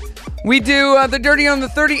 Coming up, we do the Dirty on the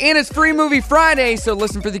 30, and it's Free Movie Friday, so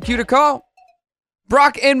listen for the cue to call.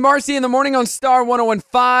 Brock and Marci in the morning on Star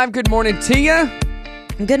 1015. Good morning to you.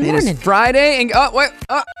 Good morning. It is Friday, and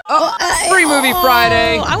Free Movie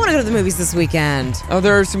Friday. I want to go to the movies this weekend. Oh,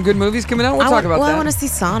 there are some good movies coming out? We'll talk about that. I want to see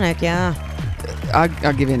Sonic, yeah.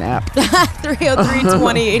 I'll give you an app.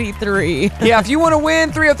 303-2083. Yeah, if you want to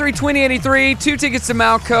win, 303-2083, 2 tickets to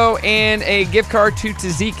Malco and a gift card to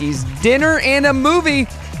Taziki's dinner and a movie.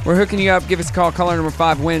 We're hooking you up. Give us a call. Caller number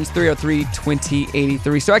 5 wins,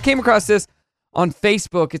 303-2083. So I came across this on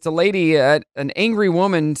Facebook. It's a lady, an angry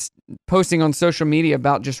woman posting on social media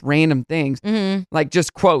about just random things. Mm-hmm. Like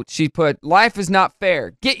just quotes. She put, "Life is not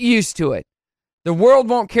fair. Get used to it. The world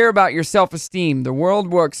won't care about your self-esteem. The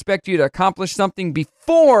world will expect you to accomplish something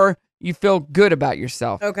before you feel good about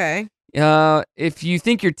yourself. Okay. If you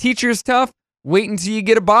think your teacher is tough, wait until you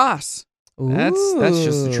get a boss." Ooh. That's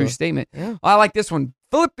just a true statement. Yeah. I like this one.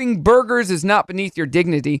 "Flipping burgers is not beneath your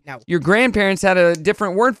dignity. No. Your grandparents had a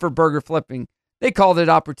different word for burger flipping. They called it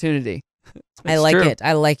opportunity." I like it.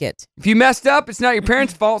 I like it. If you messed up, it's not your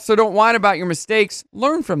parents' fault, so don't whine about your mistakes.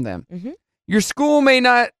 Learn from them. Mm-hmm. Your school may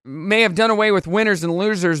have done away with winners and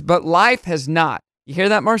losers, but life has not. You hear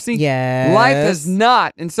that, Marci? Yes. Life has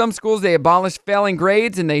not. In some schools, they abolish failing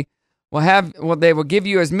grades, and they will give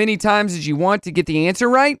you as many times as you want to get the answer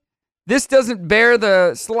right. This doesn't bear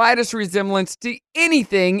the slightest resemblance to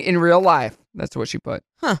anything in real life. That's what she put.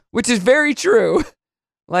 Huh. Which is very true.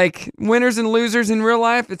 Like winners and losers in real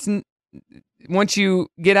life, once you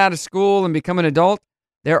get out of school and become an adult,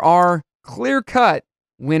 there are clear-cut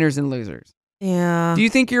winners and losers. Yeah. Do you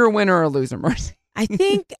think you're a winner or a loser, Marci? I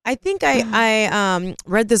think I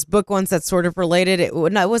read this book once that's sort of related. It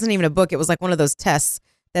wasn't even a book. It was like one of those tests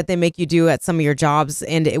that they make you do at some of your jobs.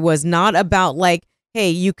 And it was not about like, hey,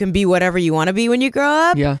 you can be whatever you want to be when you grow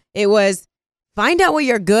up. Yeah. It was find out what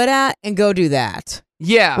you're good at and go do that.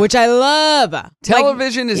 Yeah. Which I love.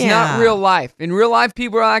 Television is not real life. In real life,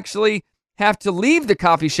 people actually have to leave the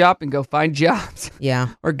coffee shop and go find jobs.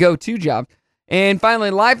 Yeah. Or go to jobs. And finally,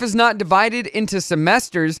 life is not divided into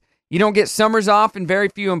semesters. You don't get summers off, and very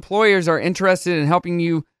few employers are interested in helping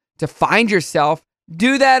you to find yourself.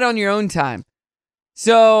 Do that on your own time.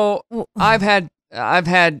 So I've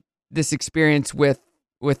had this experience with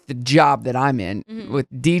the job that I'm in, with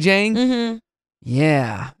DJing. Mm-hmm.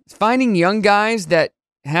 Yeah. Finding young guys that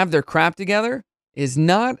have their crap together is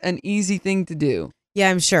not an easy thing to do. Yeah,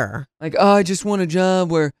 I'm sure. Like, oh, I just want a job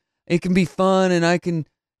where it can be fun and I can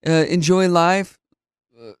enjoy life.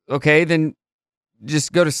 Okay, then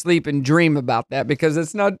just go to sleep and dream about that, because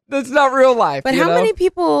that's not real life. But how many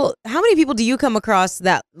people do you come across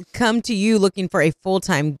that come to you looking for a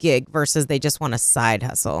full-time gig versus they just want a side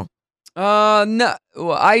hustle? No.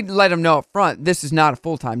 Well, I let them know up front, this is not a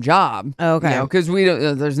full-time job. Okay. Because we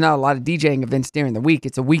don't. There's not a lot of DJing events during the week.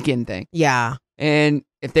 It's a weekend thing. Yeah. And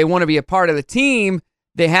if they want to be a part of the team,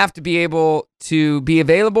 they have to be able to be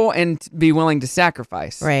available and be willing to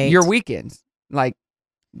sacrifice your weekends. Like,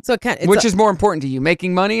 so which is more important to you,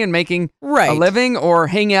 making money and making a living, or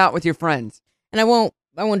hanging out with your friends? And I won't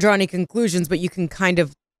draw any conclusions, but you can kind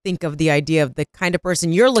of think of the idea of the kind of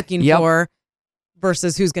person you're looking for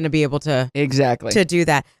versus who's going to be able to to do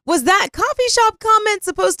that. Was that coffee shop comment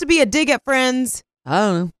supposed to be a dig at friends? I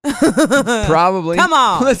don't know. Probably. Come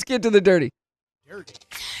on. Let's get to the dirty.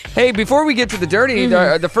 Hey, before we get to the dirty,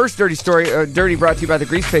 the first dirty story, dirty brought to you by the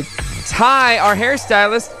Grease Pig. Ty, our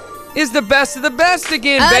hairstylist, is the best of the best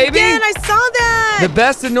again, baby. Again, I saw that. The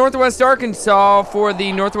best of Northwest Arkansas for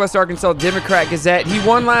the Northwest Arkansas Democrat Gazette. He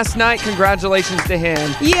won last night. Congratulations to him.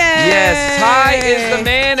 Yay. Yes, Ty is the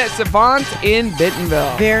man at Savant in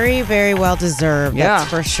Bentonville. Very, very well deserved. That's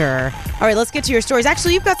for sure. All right, let's get to your stories.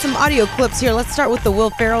 Actually, you've got some audio clips here. Let's start with the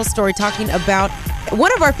Will Ferrell story, talking about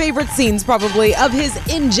one of our favorite scenes, probably, of his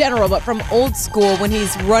in general, but from old school, when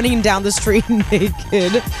he's running down the street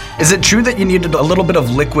naked. Is it true that you needed a little bit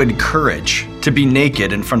of liquid courage to be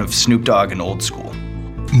naked in front of Snoop Dogg in Old School?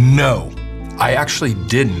 No, I actually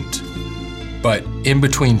didn't. But in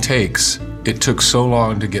between takes, it took so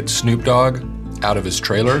long to get Snoop Dogg out of his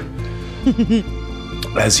trailer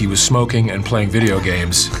as he was smoking and playing video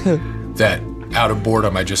games that out of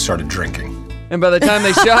boredom, I just started drinking. And by the time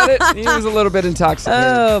they shot it, he was a little bit intoxicated.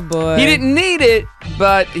 Oh, boy. He didn't need it,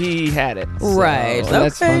 but he had it. So Right.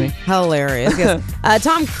 That's funny. Hilarious. Yes.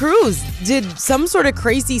 Tom Cruise did some sort of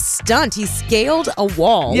crazy stunt. He scaled a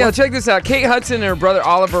wall. Yeah, check this out. Kate Hudson and her brother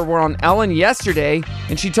Oliver were on Ellen yesterday,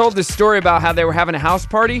 and she told this story about how they were having a house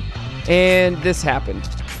party, and this happened.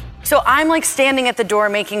 So I'm like standing at the door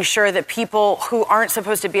making sure that people who aren't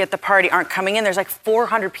supposed to be at the party aren't coming in. There's like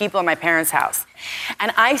 400 people in my parents' house.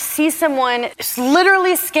 And I see someone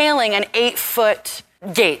literally scaling an 8-foot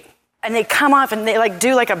gate. And they come off and they like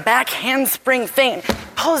do like a back handspring thing.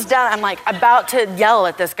 Pulls down. I'm like about to yell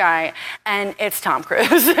at this guy. And it's Tom Cruise.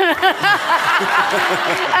 And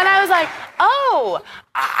I was like, oh,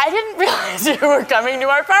 I didn't realize you were coming to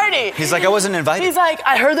our party. He's like, I wasn't invited. He's like,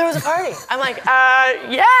 I heard there was a party. I'm like,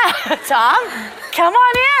 yeah, Tom, come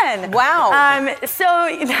on in. Wow. So,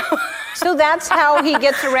 you know. So that's how he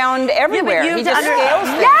gets around everywhere. Yeah, he just scales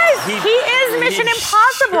things. Yes, he is Mission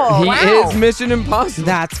Impossible. He is Mission Impossible.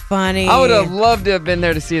 That's funny. I would have loved to have been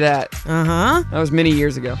there to see that. Uh-huh. That was many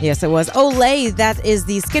years ago. Yes, it was. Olay, that is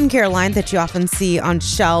the skincare line that you often see on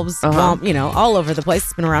shelves, all over the place.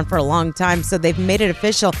 It's been around for a long time, so they've made it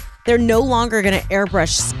official. They're no longer going to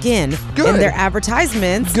airbrush skin in their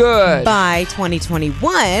advertisements by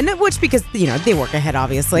 2021, which because, they work ahead,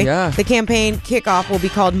 obviously. Yeah. The campaign kickoff will be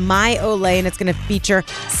called My Olay, and it's going to feature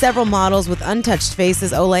several models with untouched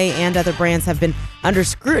faces. Olay and other brands have been under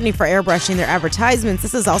scrutiny for airbrushing their advertisements.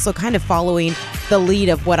 This is also kind of following the lead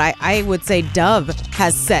of what I would say Dove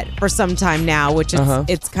has set for some time now, which is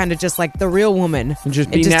it's kind of just like the real woman.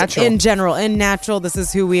 Just be natural. In general, natural, this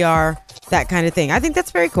is who we are, that kind of thing. I think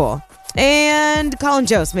that's very cool. And Colin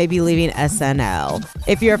Jost may be leaving SNL.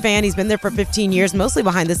 If you're a fan, he's been there for 15 years, mostly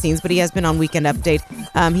behind the scenes, but he has been on Weekend Update.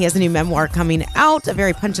 He has a new memoir coming out, A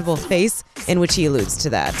Very Punchable Face, in which he alludes to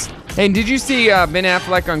that. Hey, did you see Ben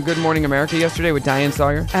Affleck on Good Morning America yesterday with Diane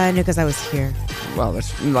Sawyer? No, because I was here. Well,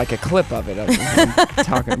 there's like a clip of it of him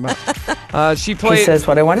talking about. She played. He says,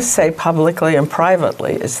 what I want to say publicly and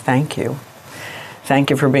privately is thank you.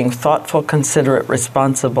 Thank you for being thoughtful, considerate,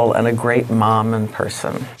 responsible, and a great mom and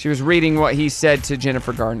person. She was reading what he said to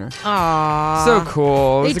Jennifer Garner. Aww. So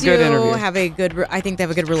cool. It was a good interview. I think they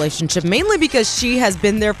have a good relationship, mainly because she has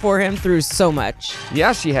been there for him through so much.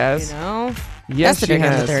 Yeah, she has. That's Yes, the she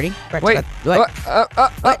has. Dirty. Wait.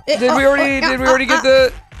 Did we already get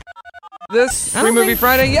the... this I don't Free Movie think-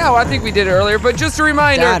 Friday? Yeah, well, I think we did it earlier, but just a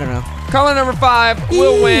reminder. I don't know. Caller number 5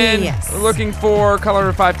 will win. Yes. We're looking for caller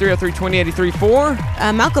number 5, 303-2083 for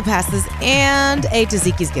Malco passes and a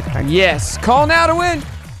Taziki's gift card. Yes. Call now to win.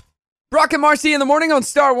 Brock and Marci in the morning on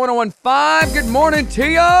Star 101.5. Good morning to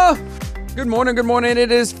ya. Good morning, good morning.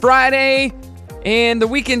 It is Friday, and the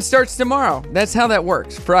weekend starts tomorrow. That's how that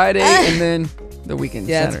works. Friday, and then the weekend.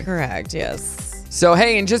 Yeah, Saturday. that's correct. Yes. So,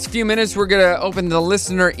 hey, in just a few minutes, we're going to open the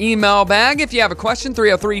listener email bag. If you have a question,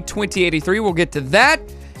 303-2083. We'll get to that.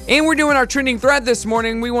 And we're doing our trending thread this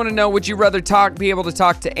morning. We want to know, would you rather be able to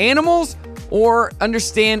talk to animals or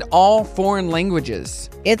understand all foreign languages?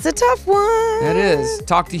 It's a tough one. That is.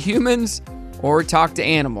 Talk to humans or talk to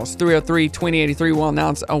animals. 303-2083 will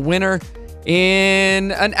announce a winner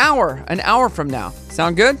in an hour from now.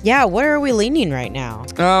 Sound good? Yeah, where are we leaning right now?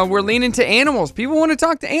 We're leaning to animals. People want to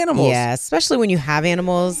talk to animals. Yeah, especially when you have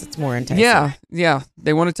animals, it's more enticing. Yeah.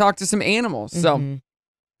 They want to talk to some animals. So,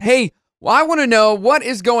 hey, well, I want to know what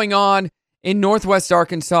is going on in Northwest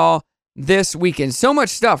Arkansas this weekend. So much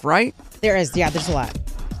stuff, right? There is. Yeah, there's a lot.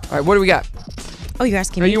 All right, what do we got? Oh, you're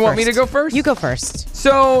asking Oh, me you want me to go first? You go first.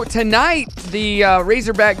 So tonight, the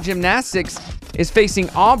Razorback Gymnastics is facing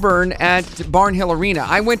Auburn at Barnhill Arena.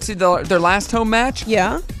 I went to their last home match.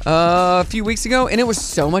 Yeah. A few weeks ago, and it was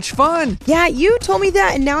so much fun. Yeah, you told me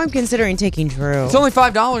that, and now I'm considering taking Drew. It's only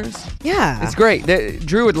 $5. Yeah. It's great.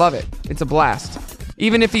 Drew would love it. It's a blast.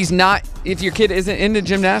 Even if if your kid isn't into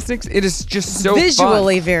gymnastics, it is just so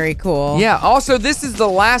visually fun. Very cool. Yeah. Also, this is the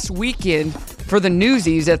last weekend for the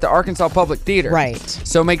Newsies at the Arkansas Public Theater. Right.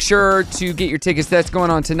 So make sure to get your tickets. That's going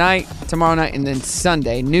on tonight, tomorrow night, and then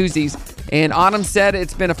Sunday. Newsies. And Autumn said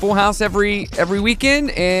it's been a full house every weekend,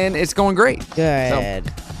 and it's going great. Good.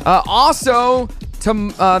 So, also,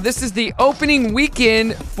 this is the opening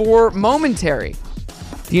weekend for Momentary.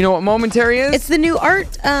 Do you know what Momentary is? It's the new art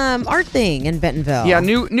thing in Bentonville. Yeah,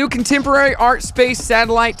 new contemporary art space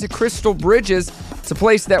satellite to Crystal Bridges. It's a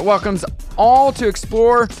place that welcomes all to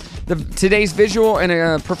explore today's visual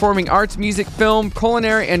and performing arts, music, film,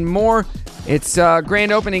 culinary, and more. Its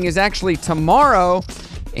grand opening is actually tomorrow,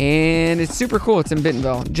 and it's super cool. It's in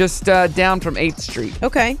Bentonville, just down from 8th Street.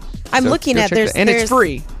 Okay. I'm looking at there's it's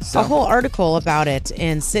free. So. A whole article about it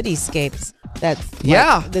in Cityscapes.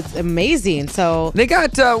 That's amazing. So they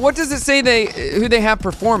got what does it say who they have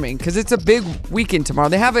performing? Because it's a big weekend tomorrow.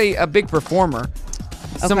 They have a big performer,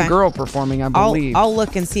 some girl performing, I believe. I'll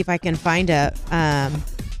look and see if I can find it.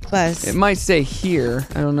 But it might say here.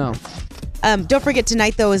 I don't know. Don't forget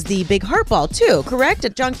tonight though is the big Heart Ball too, correct?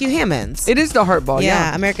 At John Q. Hammond's. It is the Heart Ball,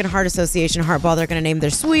 yeah. American Heart Association Heart Ball. They're going to name their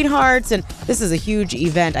sweethearts, and this is a huge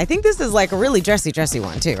event. I think this is like a really dressy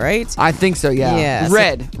one too, right? I think so, yeah.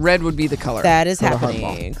 Yeah. Red would be the color. That is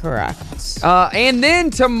happening, correct. And then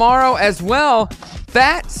tomorrow as well,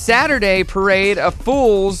 Fat Saturday Parade of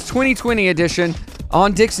Fools 2020 edition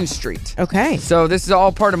on Dixon Street. Okay. So this is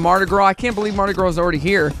all part of Mardi Gras. I can't believe Mardi Gras is already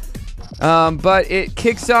here. But it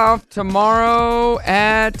kicks off tomorrow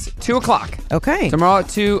at 2 o'clock. Okay. Tomorrow at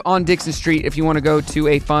 2 on Dixon Street if you want to go to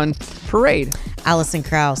a fun parade. Allison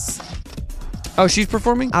Krauss. Oh, she's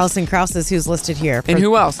performing? Allison Krauss is who's listed here. And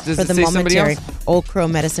who else? Does it say somebody else? Old Crow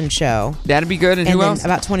Medicine Show. That'd be good. And who else?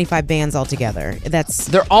 About 25 bands altogether.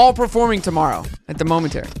 They're all performing tomorrow at the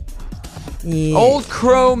Momentary. Yeah. Old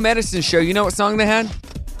Crow Medicine Show. You know what song they had?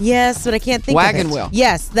 Yes, but I can't think Wagon of it. Wheel.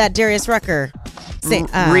 Yes, that Darius Rucker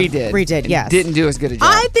redid, yes. Didn't do as good a job.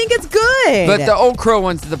 I think it's good. But the Old Crow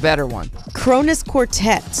one's the better one. Cronus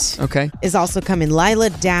Quartet is also coming. Lila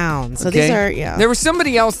Down. So these are, There was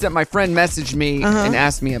somebody else that my friend messaged me and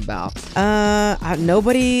asked me about.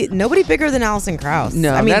 Nobody bigger than Allison Krauss.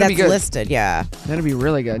 No, I mean, that'd that's be good. listed, yeah. That'd be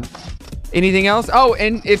really good. Anything else? Oh,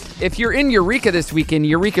 and if you're in Eureka this weekend,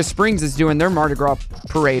 Eureka Springs is doing their Mardi Gras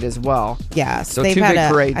parade as well. Yeah, so they've two had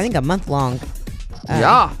big parades. I think a month-long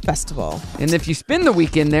festival. And if you spend the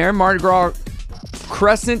weekend there, Mardi Gras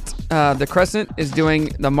Crescent, the Crescent is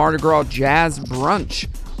doing the Mardi Gras Jazz Brunch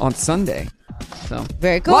on Sunday. So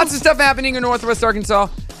very cool. Lots of stuff happening in Northwest Arkansas.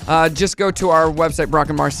 Just go to our website,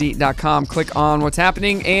 brockandmarcy.com, click on what's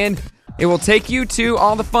happening, and it will take you to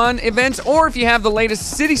all the fun events. Or if you have the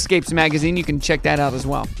latest Cityscapes magazine, you can check that out as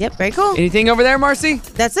well. Yep, very cool. Anything over there, Marcy?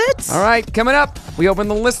 That's it. All right, coming up, we open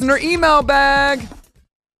the listener email bag.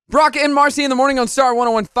 Brock and Marcy in the morning on Star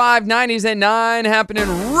 101.5, 90s at 9, happening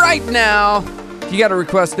right now. If you got a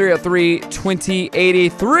request,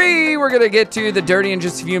 303-2083. We're going to get to the dirty in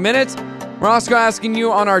just a few minutes. We're also asking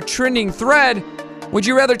you on our trending thread, would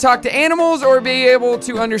you rather talk to animals or be able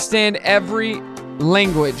to understand every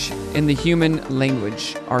language in the human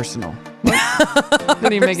language arsenal? What?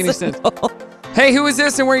 Doesn't even make any sense. Hey, who is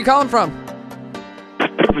this and where are you calling from?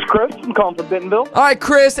 This is Chris, I'm calling from Bentonville. All right,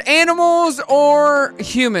 Chris, animals or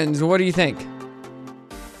humans? What do you think?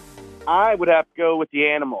 I would have to go with the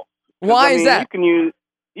animal. Why is that?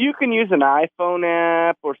 You can use an iPhone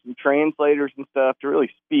app or some translators and stuff to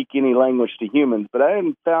really speak any language to humans, but I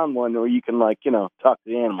haven't found one where you can, talk to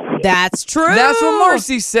the animals yet. That's true. That's what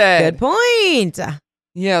Marci said. Good point.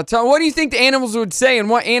 Yeah, what do you think the animals would say, and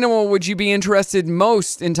what animal would you be interested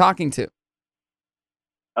most in talking to?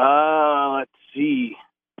 Let's see.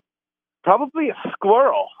 Probably a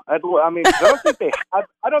squirrel. I don't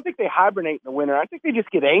think they hibernate in the winter. I think they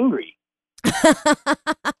just get angry.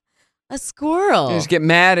 A squirrel. They just get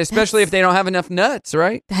mad, especially if they don't have enough nuts,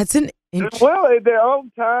 right? That's an Well, they're all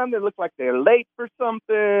the time. They look like they're late for something.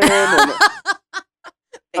 And,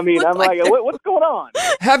 I'm like, what's going on?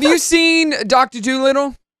 Have you seen Dr.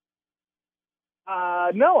 Dolittle?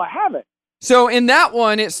 No, I haven't. So in that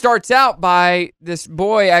one, it starts out by this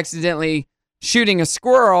boy accidentally shooting a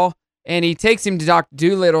squirrel, and he takes him to Dr.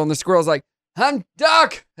 Dolittle, and the squirrel's like, "I'm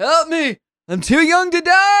Doc, help me. I'm too young to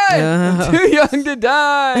die. I'm too young to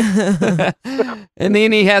die." And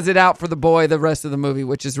then he has it out for the boy the rest of the movie,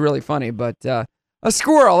 which is really funny. But a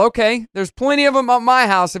squirrel, okay. There's plenty of them at my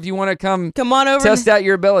house if you want to come on over, test out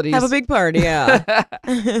your abilities. have a big party, yeah.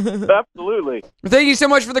 Absolutely. Well, thank you so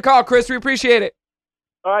much for the call, Chris. We appreciate it.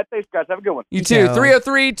 All right, thanks, guys. Have a good one. You too.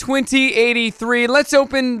 303-2083. Let's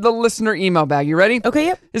open the listener email bag. You ready? Okay,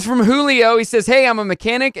 yep. It's from Julio. He says, "Hey, I'm a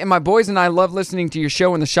mechanic, and my boys and I love listening to your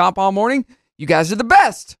show in the shop all morning. You guys are the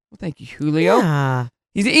best." Well, thank you, Julio. Yeah.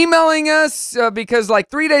 He's emailing us because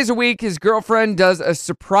 3 days a week, his girlfriend does a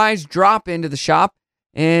surprise drop into the shop,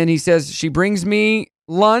 and he says she brings me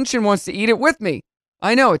lunch and wants to eat it with me.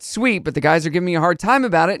 I know, it's sweet, but the guys are giving me a hard time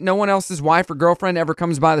about it. No one else's wife or girlfriend ever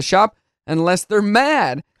comes by the shop unless they're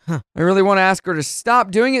mad. I really want to ask her to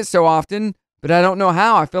stop doing it so often, but I don't know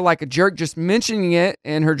how. I feel like a jerk just mentioning it,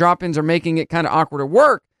 and her drop-ins are making it kind of awkward at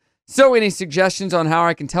work. So any suggestions on how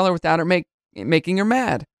I can tell her without her making her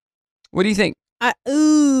mad? What do you think?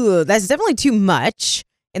 That's definitely too much.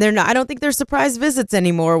 And they're not. I don't think they're surprise visits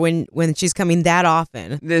anymore when she's coming that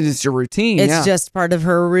often. It's your routine. It's just part of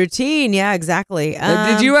her routine. Yeah, exactly.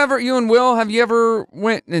 Did you and Will, have you ever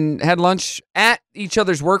went and had lunch at each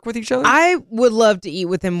other's work with each other? I would love to eat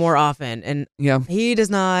with him more often, and yeah, he does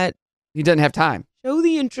not. He doesn't have time. Show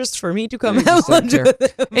the interest for me to come have lunch with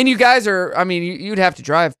him. And you guys are, you'd have to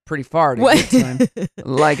drive pretty far to get time.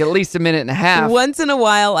 Like at least a minute and a half. Once in a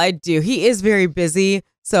while, I do. He is very busy,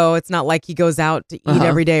 so it's not like he goes out to eat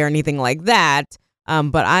every day or anything like that.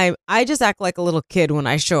 But I just act like a little kid when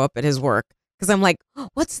I show up at his work. Because I'm like,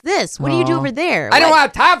 what's this? What do you do over there? I don't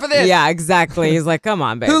have time for this. Yeah, exactly. He's like, come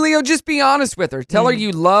on, babe. Julio, just be honest with her. Tell her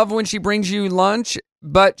you love when she brings you lunch,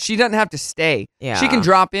 but she doesn't have to stay. Yeah. She can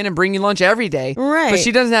drop in and bring you lunch every day. Right. But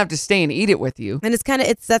she doesn't have to stay and eat it with you. And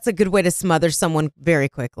that's a good way to smother someone very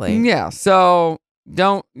quickly. Yeah. So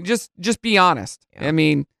don't just be honest. Yeah.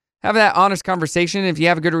 Have that honest conversation. If you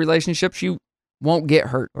have a good relationship, she won't get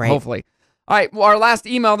hurt, hopefully. All right. Well, our last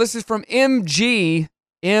email, this is from MG.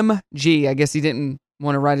 I guess he didn't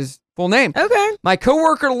want to write his full name. Okay. "My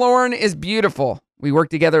coworker Lauren is beautiful. We work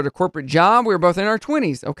together at a corporate job. We were both in our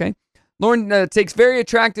 20s. Okay. Lauren takes very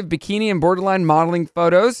attractive bikini and borderline modeling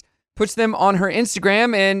photos, puts them on her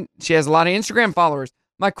Instagram, and she has a lot of Instagram followers.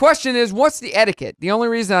 My question is, what's the etiquette? The only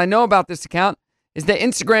reason I know about this account is that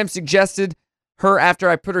Instagram suggested her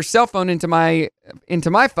after I put her cell phone into my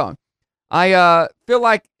phone. I feel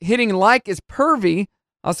like hitting like is pervy.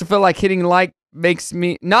 I also feel like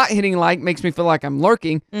not hitting like makes me feel like I'm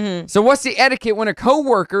lurking. Mm-hmm. So what's the etiquette when a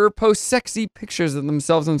coworker posts sexy pictures of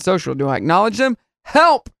themselves on social? Do I acknowledge them?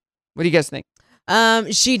 Help! What do you guys think?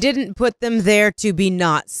 She didn't put them there to be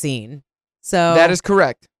not seen. So that is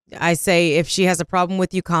correct. I say if she has a problem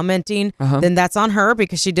with you commenting, then that's on her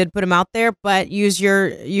because she did put them out there. But use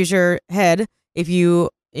your head. If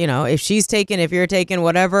if she's taken, if you're taken,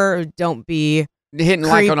 whatever, don't be hitting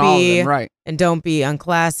creepy, like on all of them, right? And don't be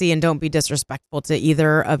unclassy and don't be disrespectful to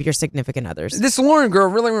either of your significant others. This Lauren girl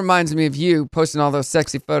really reminds me of you posting all those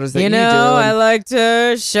sexy photos that you do. I like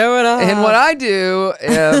to show it off. And what I do,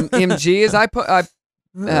 MG, is I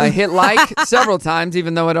hit like several times,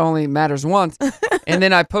 even though it only matters once. And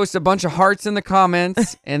then I post a bunch of hearts in the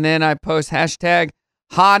comments. And then I post hashtag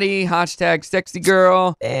hottie, hashtag sexy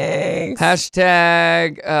girl, hashtag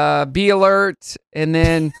be alert. And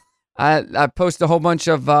then I post a whole bunch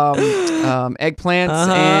of eggplants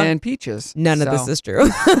and peaches. None of this is true.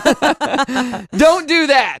 Don't do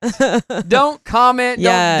that. Don't comment.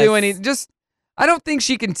 Don't do any. I don't think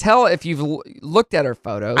she can tell if you've looked at her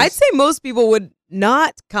photos. I'd say most people would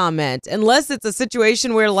not comment unless it's a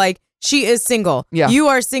situation where she is single. Yeah. You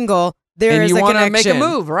are single. there and is you a wanna connection. make a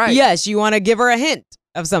move, right? Yes, you want to give her a hint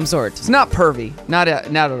of some sort. It's not pervy, not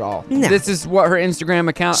at all. No. This is what her Instagram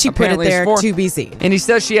account She put it apparently there is for. to be seen. And he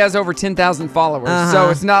says she has over 10,000 followers, so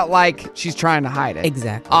it's not like she's trying to hide it.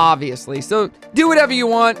 Exactly. Obviously. So do whatever you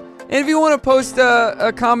want. And if you want to post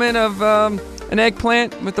a comment of an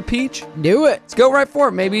eggplant with a peach, do it. Let's go right for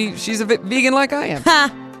it. Maybe she's a vegan like I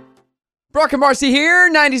am. Brock and Marci here,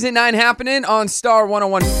 90s at 9 happening on Star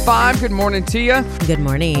 101.5. Good morning to you. Good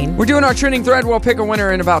morning. We're doing our trending thread. We'll pick a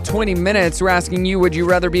winner in about 20 minutes. We're asking you, would you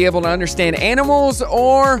rather be able to understand animals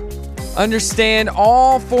or understand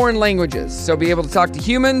all foreign languages? So be able to talk to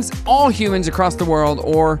humans, all humans across the world,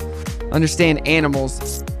 or understand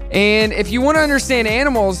animals. And if you want to understand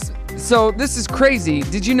animals, so this is crazy.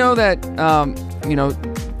 Did you know that,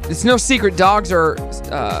 it's no secret dogs are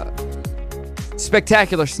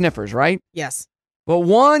spectacular sniffers, right? Yes. But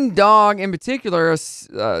one dog in particular,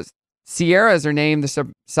 Sierra is her name,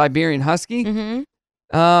 the Siberian Husky,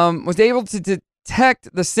 was able to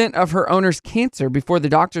detect the scent of her owner's cancer before the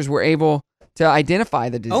doctors were able to identify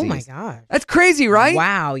the disease. Oh my God. That's crazy, right?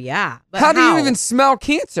 Wow, yeah. But how do you even smell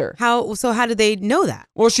cancer? How did they know that?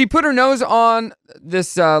 Well, she put her nose on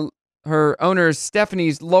this her owner's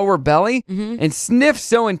Stephanie's lower belly and sniffed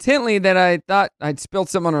so intently that I thought I'd spilled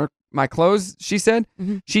something on my clothes, she said.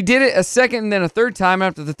 She did it a second and then a third time.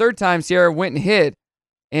 After the third time, Sierra went and hid.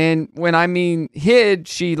 And when I mean hid,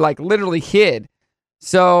 she like literally hid.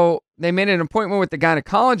 So they made an appointment with the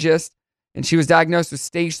gynecologist and she was diagnosed with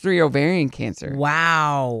stage 3 ovarian cancer.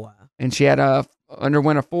 Wow. And she had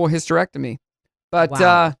underwent a full hysterectomy. But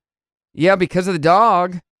Wow. Because of the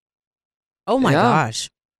dog. Oh my gosh.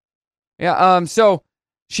 Yeah. So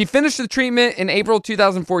she finished the treatment in April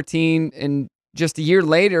 2014, and just a year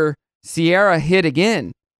later, Sierra hid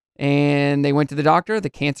again, and they went to the doctor. The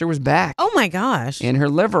cancer was back. Oh my gosh. In her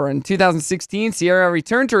liver. In 2016, Sierra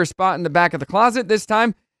returned to her spot in the back of the closet. This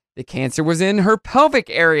time, the cancer was in her pelvic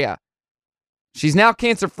area. She's now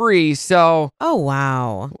cancer-free, so... Oh,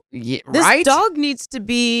 wow. Yeah, This right? dog needs to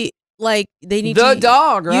be, they need The to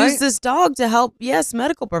dog, right? use this dog to help,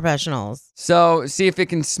 medical professionals. So, see if it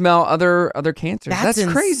can smell other cancers. That's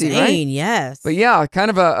crazy, insane, right? yes. But yeah, kind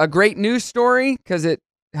of a great news story because it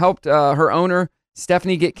helped her owner,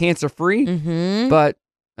 Stephanie, get cancer-free. Mm-hmm. But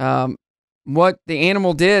what the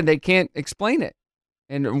animal did, they can't explain it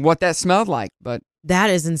and what that smelled like. But that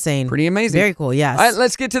is insane. Pretty amazing. Very cool, yes. All right,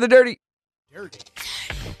 let's get to the dirty.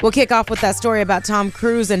 We'll kick off with that story about Tom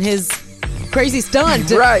Cruise and his crazy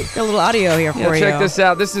stunt. Right. Got a little audio here for you. Check this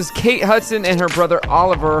out. This is Kate Hudson and her brother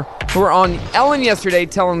Oliver, who were on Ellen yesterday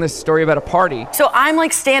telling this story about a party. So I'm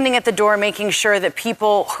like standing at the door making sure that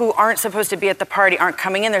people who aren't supposed to be at the party aren't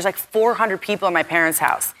coming in. There's like 400 people in my parents'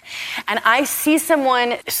 house. And I see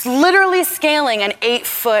someone literally scaling an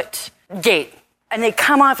 8-foot gate. And they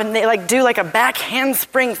come off and they like do like a back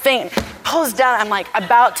handspring thing. Pulls down. I'm like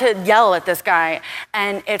about to yell at this guy.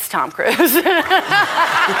 And it's Tom Cruise. And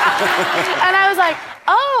I was like,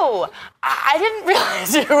 oh, I didn't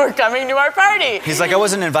realize you were coming to our party. He's like, I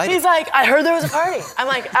wasn't invited. He's like, I heard there was a party. I'm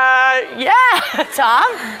like, yeah,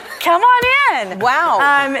 Tom, come on in.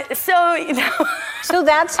 Wow. So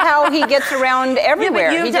that's how he gets around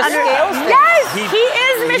everywhere. Yeah, he just scales things. Yes, he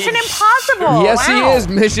is Mission Impossible. Yes, he is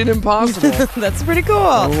Mission Impossible. That's pretty cool.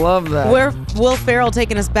 I love that. Where Will Ferrell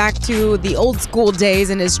taking us back to the old school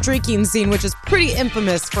days and his streaking scene, which is pretty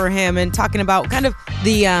infamous for him, and talking about kind of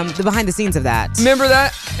the behind the scenes of that. Remember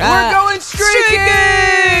that? We're going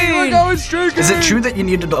streaking! We're going streaking! Is it true that you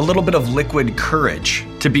needed a little bit of liquid courage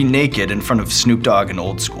to be naked in front of Snoop Dogg and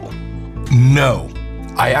Old School? No,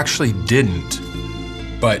 I actually didn't.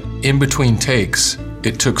 But in between takes,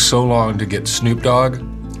 it took so long to get Snoop Dogg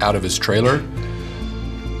out of his trailer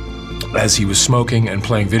as he was smoking and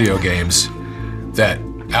playing video games that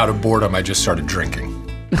out of boredom, I just started drinking.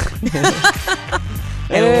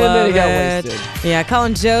 And then he got it. wasted. Yeah,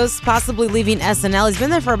 Colin Jost possibly leaving SNL. He's been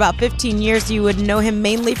there for about 15 years. You would know him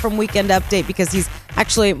mainly from Weekend Update because he's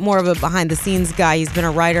actually more of a behind-the-scenes guy. He's been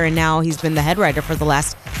a writer, and now he's been the head writer for the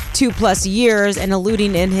last 2+ years, and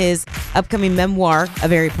alluding in his upcoming memoir, A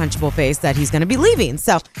Very Punchable Face, that he's going to be leaving.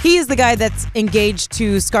 So he is the guy that's engaged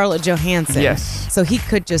to Scarlett Johansson. Yes. So he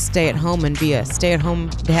could just stay at home and be a stay-at-home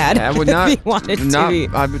dad. I would not. if he wanted to be.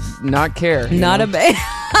 I would not care. Not a bit.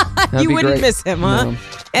 You be wouldn't great. miss him, huh? No.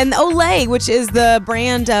 And Olay, which is the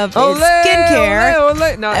brand of Olay, skincare.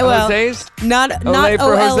 Olay. Not Jose's? Not Olay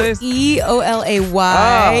for Jose's? Olay.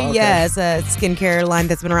 Oh, okay. Yes, a skincare line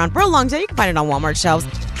that's been around for a long time. You can find it on Walmart shelves.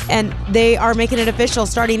 And they are making it official.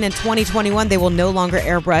 Starting in 2021, they will no longer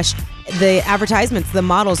airbrush the advertisements, the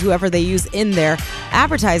models, whoever they use in their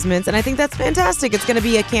advertisements. And I think that's fantastic. It's going to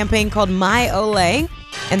be a campaign called My Olay.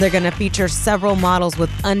 and they're going to feature several models with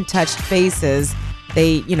untouched faces.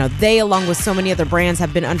 They, along with so many other brands,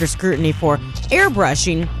 have been under scrutiny for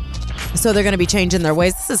airbrushing. So they're going to be changing their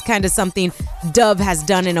ways. This is kind of something Dove has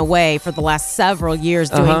done in a way for the last several years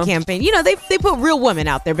doing campaign. They put real women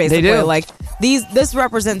out there basically. They do. Like this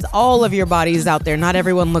represents all of your bodies out there. Not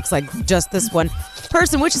everyone looks like just this one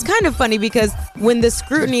person, which is kind of funny because when the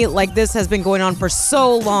scrutiny like this has been going on for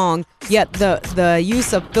so long, yet the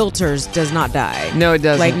use of filters does not die. No, it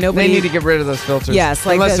doesn't. Like nobody. They need to get rid of those filters. Yes,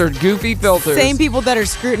 like unless they're goofy filters. Same people that are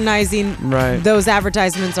scrutinizing Right. those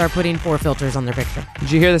advertisements are putting 4 filters on their picture.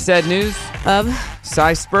 Did you hear the sad news? Of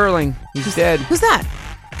Cy Sperling. He's dead. Who's that?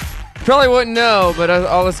 Probably wouldn't know, but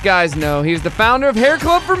all us guys know. He's the founder of Hair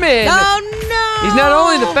Club for Men. Oh no! He's not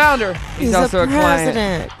only the founder, he's also a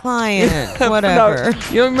client. Whatever. No,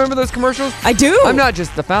 you don't remember those commercials? I do. I'm not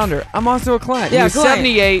just the founder. I'm also a client. Yeah, he was client.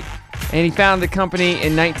 78, and he founded the company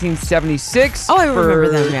in 1976 Oh, I remember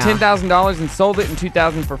for them, yeah. $10,000 and sold it in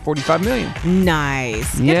 2000 for $45 million.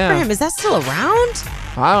 Nice. Good Yeah. for him. Is that still around?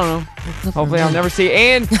 I don't know. Hopefully I'll never see.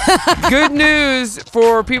 And good news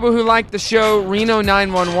for people who like the show Reno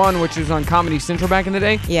 911, which was on Comedy Central back in the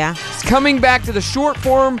day. Yeah. It's coming back to the short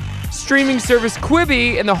form streaming service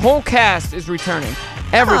Quibi, and the whole cast is returning.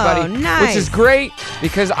 Everybody. Oh, nice. Which is great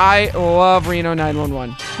because I love Reno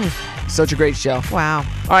 911. Such a great show. Wow. All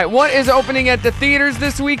right, what is opening at the theaters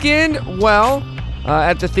this weekend? Well,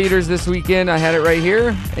 at the theaters this weekend, I had it right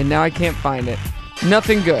here, and now I can't find it.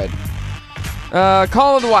 Nothing good.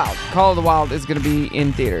 Call of the Wild. Call of the Wild is going to be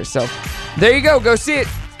in theaters. So there you go. Go see it.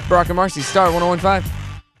 Brock and Marci, Star 101.5.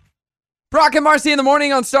 Brock and Marci in the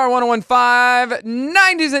morning on Star 101.5.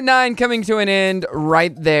 90s at 9 coming to an end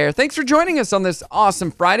right there. Thanks for joining us on this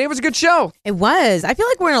awesome Friday. It was a good show. It was. I feel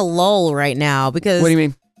like we're in a lull right now because. What do you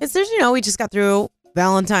mean? There's, we just got through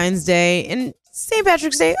Valentine's Day and St.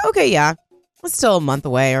 Patrick's Day. Okay, yeah. It's still a month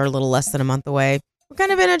away or a little less than a month away. We're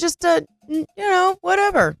kind of in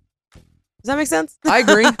whatever. Does that make sense? I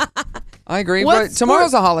agree. But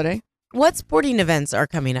tomorrow's a holiday. What sporting events are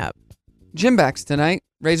coming up? Gym backs tonight.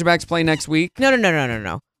 Razorbacks play next week. No.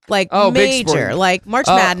 Like big major. sporting. Like March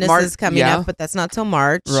Madness is coming yeah. up, but that's not till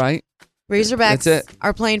March. Right. Razorbacks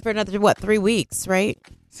are playing for another, 3 weeks, right?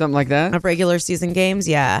 Something like that. Of regular season games,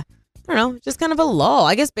 yeah. I don't know, just kind of a lull.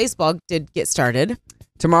 I guess baseball did get started.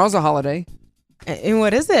 Tomorrow's a holiday. And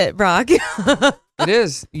what is it, Brock? It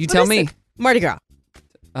is. You tell me. Mardi Gras.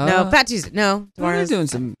 No, Fat Tuesday. No, tomorrow's doing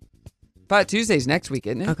some. Fat Tuesday's next week,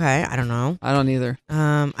 isn't it? Okay, I don't know. I don't either.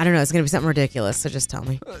 I don't know. It's gonna be something ridiculous. So just tell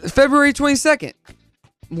me. February 22nd.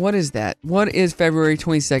 What is that? What is February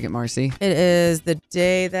 22nd, Marci? It is the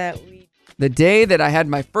day that we. The day that I had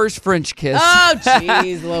my first French kiss. Oh,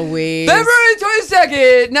 jeez, Louise. February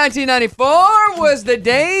 22nd, 1994 was the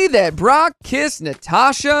day Brock kissed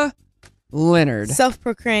Natasha Leonard.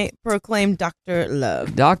 Self-proclaimed Dr.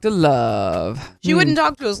 Love. Dr. Love. She wouldn't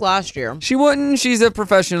talk to us last year. She wouldn't. She's a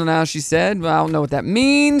professional now, she said. Well, I don't know what that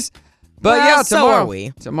means. But well, yeah, tomorrow. So are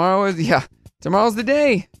we. Tomorrow's the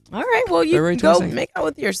day. All right, well, you can go make out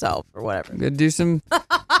with yourself or whatever. Good, do some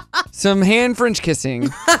hand French kissing.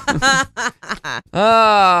 All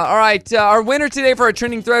right, our winner today for our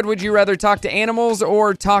trending thread, would you rather talk to animals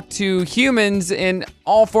or talk to humans in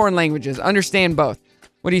all foreign languages? Understand both.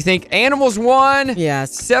 What do you think? Animals won.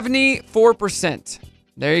 Yes. 74%.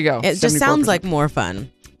 There you go. It just sounds like more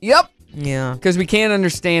fun. Yep. Yeah. Because we can't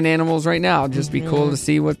understand animals right now. It'd just be cool to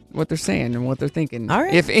see what they're saying and what they're thinking. All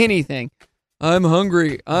right. If anything. I'm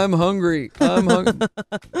hungry. That's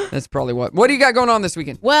probably what. What do you got going on this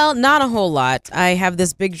weekend? Well, not a whole lot. I have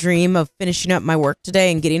this big dream of finishing up my work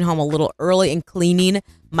today and getting home a little early and cleaning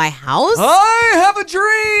my house. I have a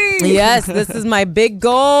dream. Yes, this is my big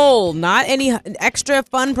goal. Not any extra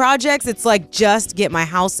fun projects. It's like just get my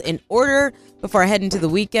house in order before I head into the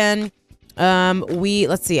weekend.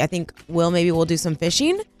 Let's see. I think we'll do some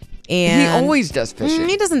fishing. And he always does fishing.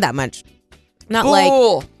 He doesn't that much.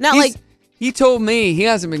 He told me he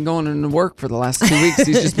hasn't been going into work for the last 2 weeks.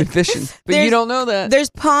 He's just been fishing. But you don't know that. There's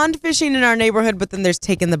pond fishing in our neighborhood, but then there's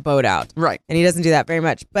taking the boat out. Right. And he doesn't do that very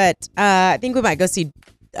much. But I think we might go see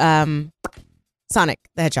Sonic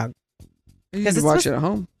the Hedgehog. You can watch it at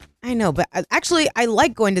home. I know, but actually, I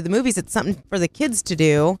like going to the movies. It's something for the kids to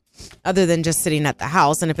do other than just sitting at the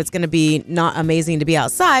house. And if it's going to be not amazing to be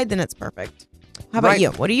outside, then it's perfect. How about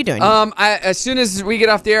you? What are you doing? As soon as we get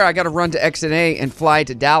off the air, I got to run to Exit A and fly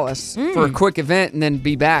to Dallas for a quick event and then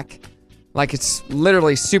be back. Like, it's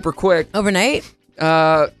literally super quick. Overnight?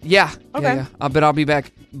 Yeah. Okay. Yeah. But I'll be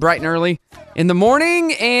back bright and early in the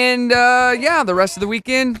morning. And the rest of the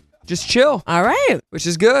weekend, just chill. All right. Which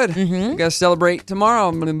is good. Mm-hmm. Got to celebrate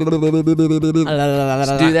tomorrow. Just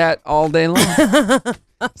do that all day long.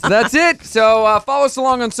 So that's it. So follow us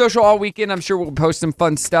along on social all weekend. I'm sure we'll post some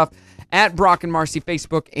fun stuff at Brock and Marci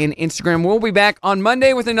Facebook and Instagram. We'll be back on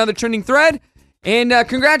Monday with another trending thread. And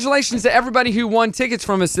congratulations to everybody who won tickets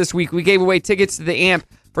from us this week. We gave away tickets to the AMP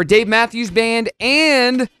for Dave Matthews Band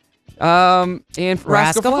and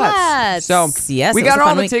Rascal Flatts. So yes, we it was got a all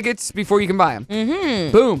fun the week. tickets before you can buy them.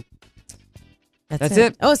 Mm-hmm. Boom. That's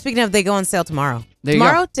it. Oh, speaking of, they go on sale tomorrow. There you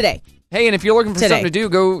Tomorrow? go. Today. Hey, and if you're looking for Today. something to do,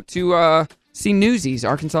 go to see Newsies,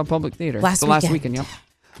 Arkansas Public Theater. Last Last weekend, yep.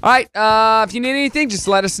 All right, if you need anything, just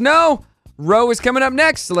let us know. Roe is coming up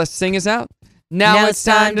next, so let's sing us out. Now it's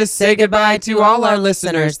time to say goodbye to all our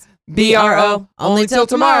listeners. BRO, only till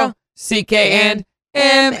tomorrow. CKNMARCI.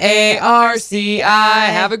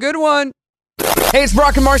 Have a good one. Hey, it's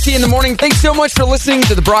Brock and Marci in the morning. Thanks so much for listening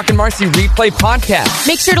to the Brock and Marci Replay Podcast.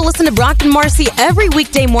 Make sure to listen to Brock and Marci every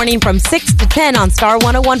weekday morning from 6 to 10 on Star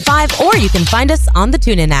 101.5, or you can find us on the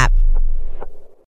TuneIn app.